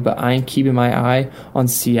don't know, but I'm keeping my eye on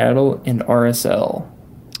Seattle and RSL.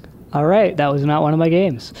 All right, that was not one of my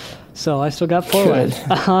games. So I still got 4 left.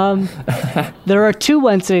 There are 2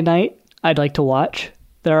 Wednesday night I'd like to watch.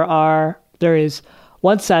 There is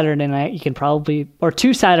 1 Saturday night you can probably, or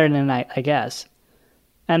 2 Saturday night, I guess.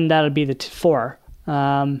 and that would be the 4.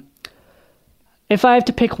 If I have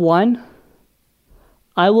to pick one,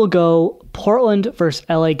 I will go Portland versus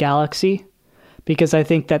LA Galaxy, because I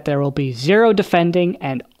think that there will be zero defending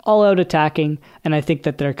and all-out attacking, and I think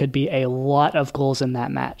that there could be a lot of goals in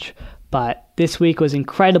that match. But this week was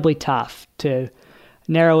incredibly tough to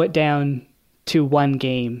narrow it down to one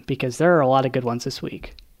game, because there are a lot of good ones this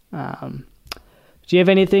week. Do you have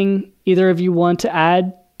anything either of you want to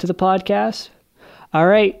add to the podcast? All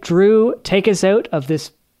right, Drew, take us out of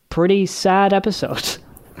this pretty sad episode.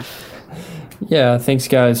 Yeah, thanks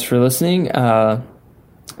guys for listening.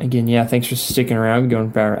 Again, thanks for sticking around,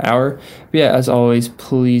 going for about an hour. But yeah, as always,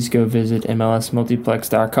 please go visit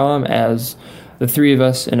MLSmultiplex.com, as the 3 of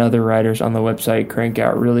us and other writers on the website crank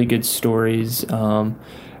out really good stories,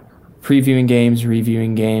 previewing games,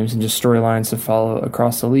 reviewing games, and just storylines to follow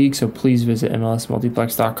across the league. So please visit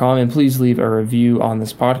MLSmultiplex.com, and please leave a review on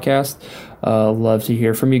this podcast. Love to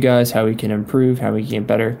hear from you guys, how we can improve, how we can get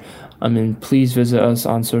better. And please visit us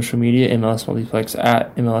on social media, MLS Multiplex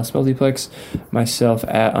at MLS Multiplex, myself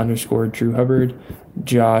at _Drew Hubbard,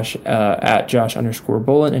 Josh at Josh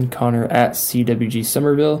 _Bolin, and Connor at CWG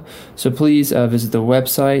Somerville. So please visit the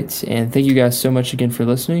website, and thank you guys so much again for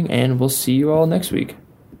listening, and we'll see you all next week.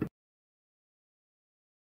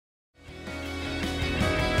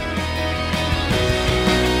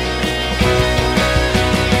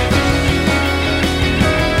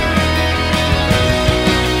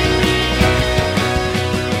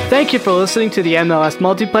 Thank you for listening to the MLS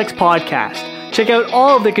Multiplex podcast. Check out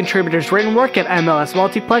all of the contributors' written work at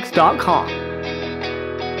MLSmultiplex.com.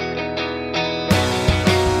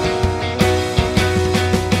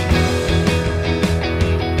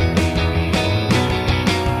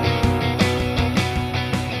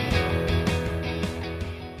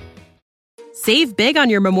 Save big on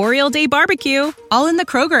your Memorial Day barbecue, all in the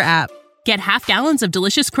Kroger app. Get half gallons of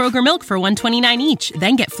delicious Kroger milk for $1.29 each.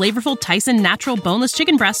 Then get flavorful Tyson natural boneless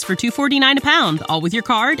chicken breasts for $2.49 a pound, all with your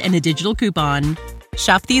card and a digital coupon.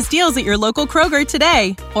 Shop these deals at your local Kroger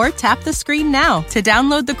today, or tap the screen now to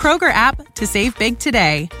download the Kroger app to save big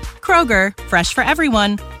today. Kroger, fresh for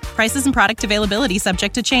everyone. Prices and product availability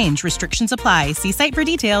subject to change. Restrictions apply. See site for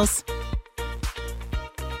details.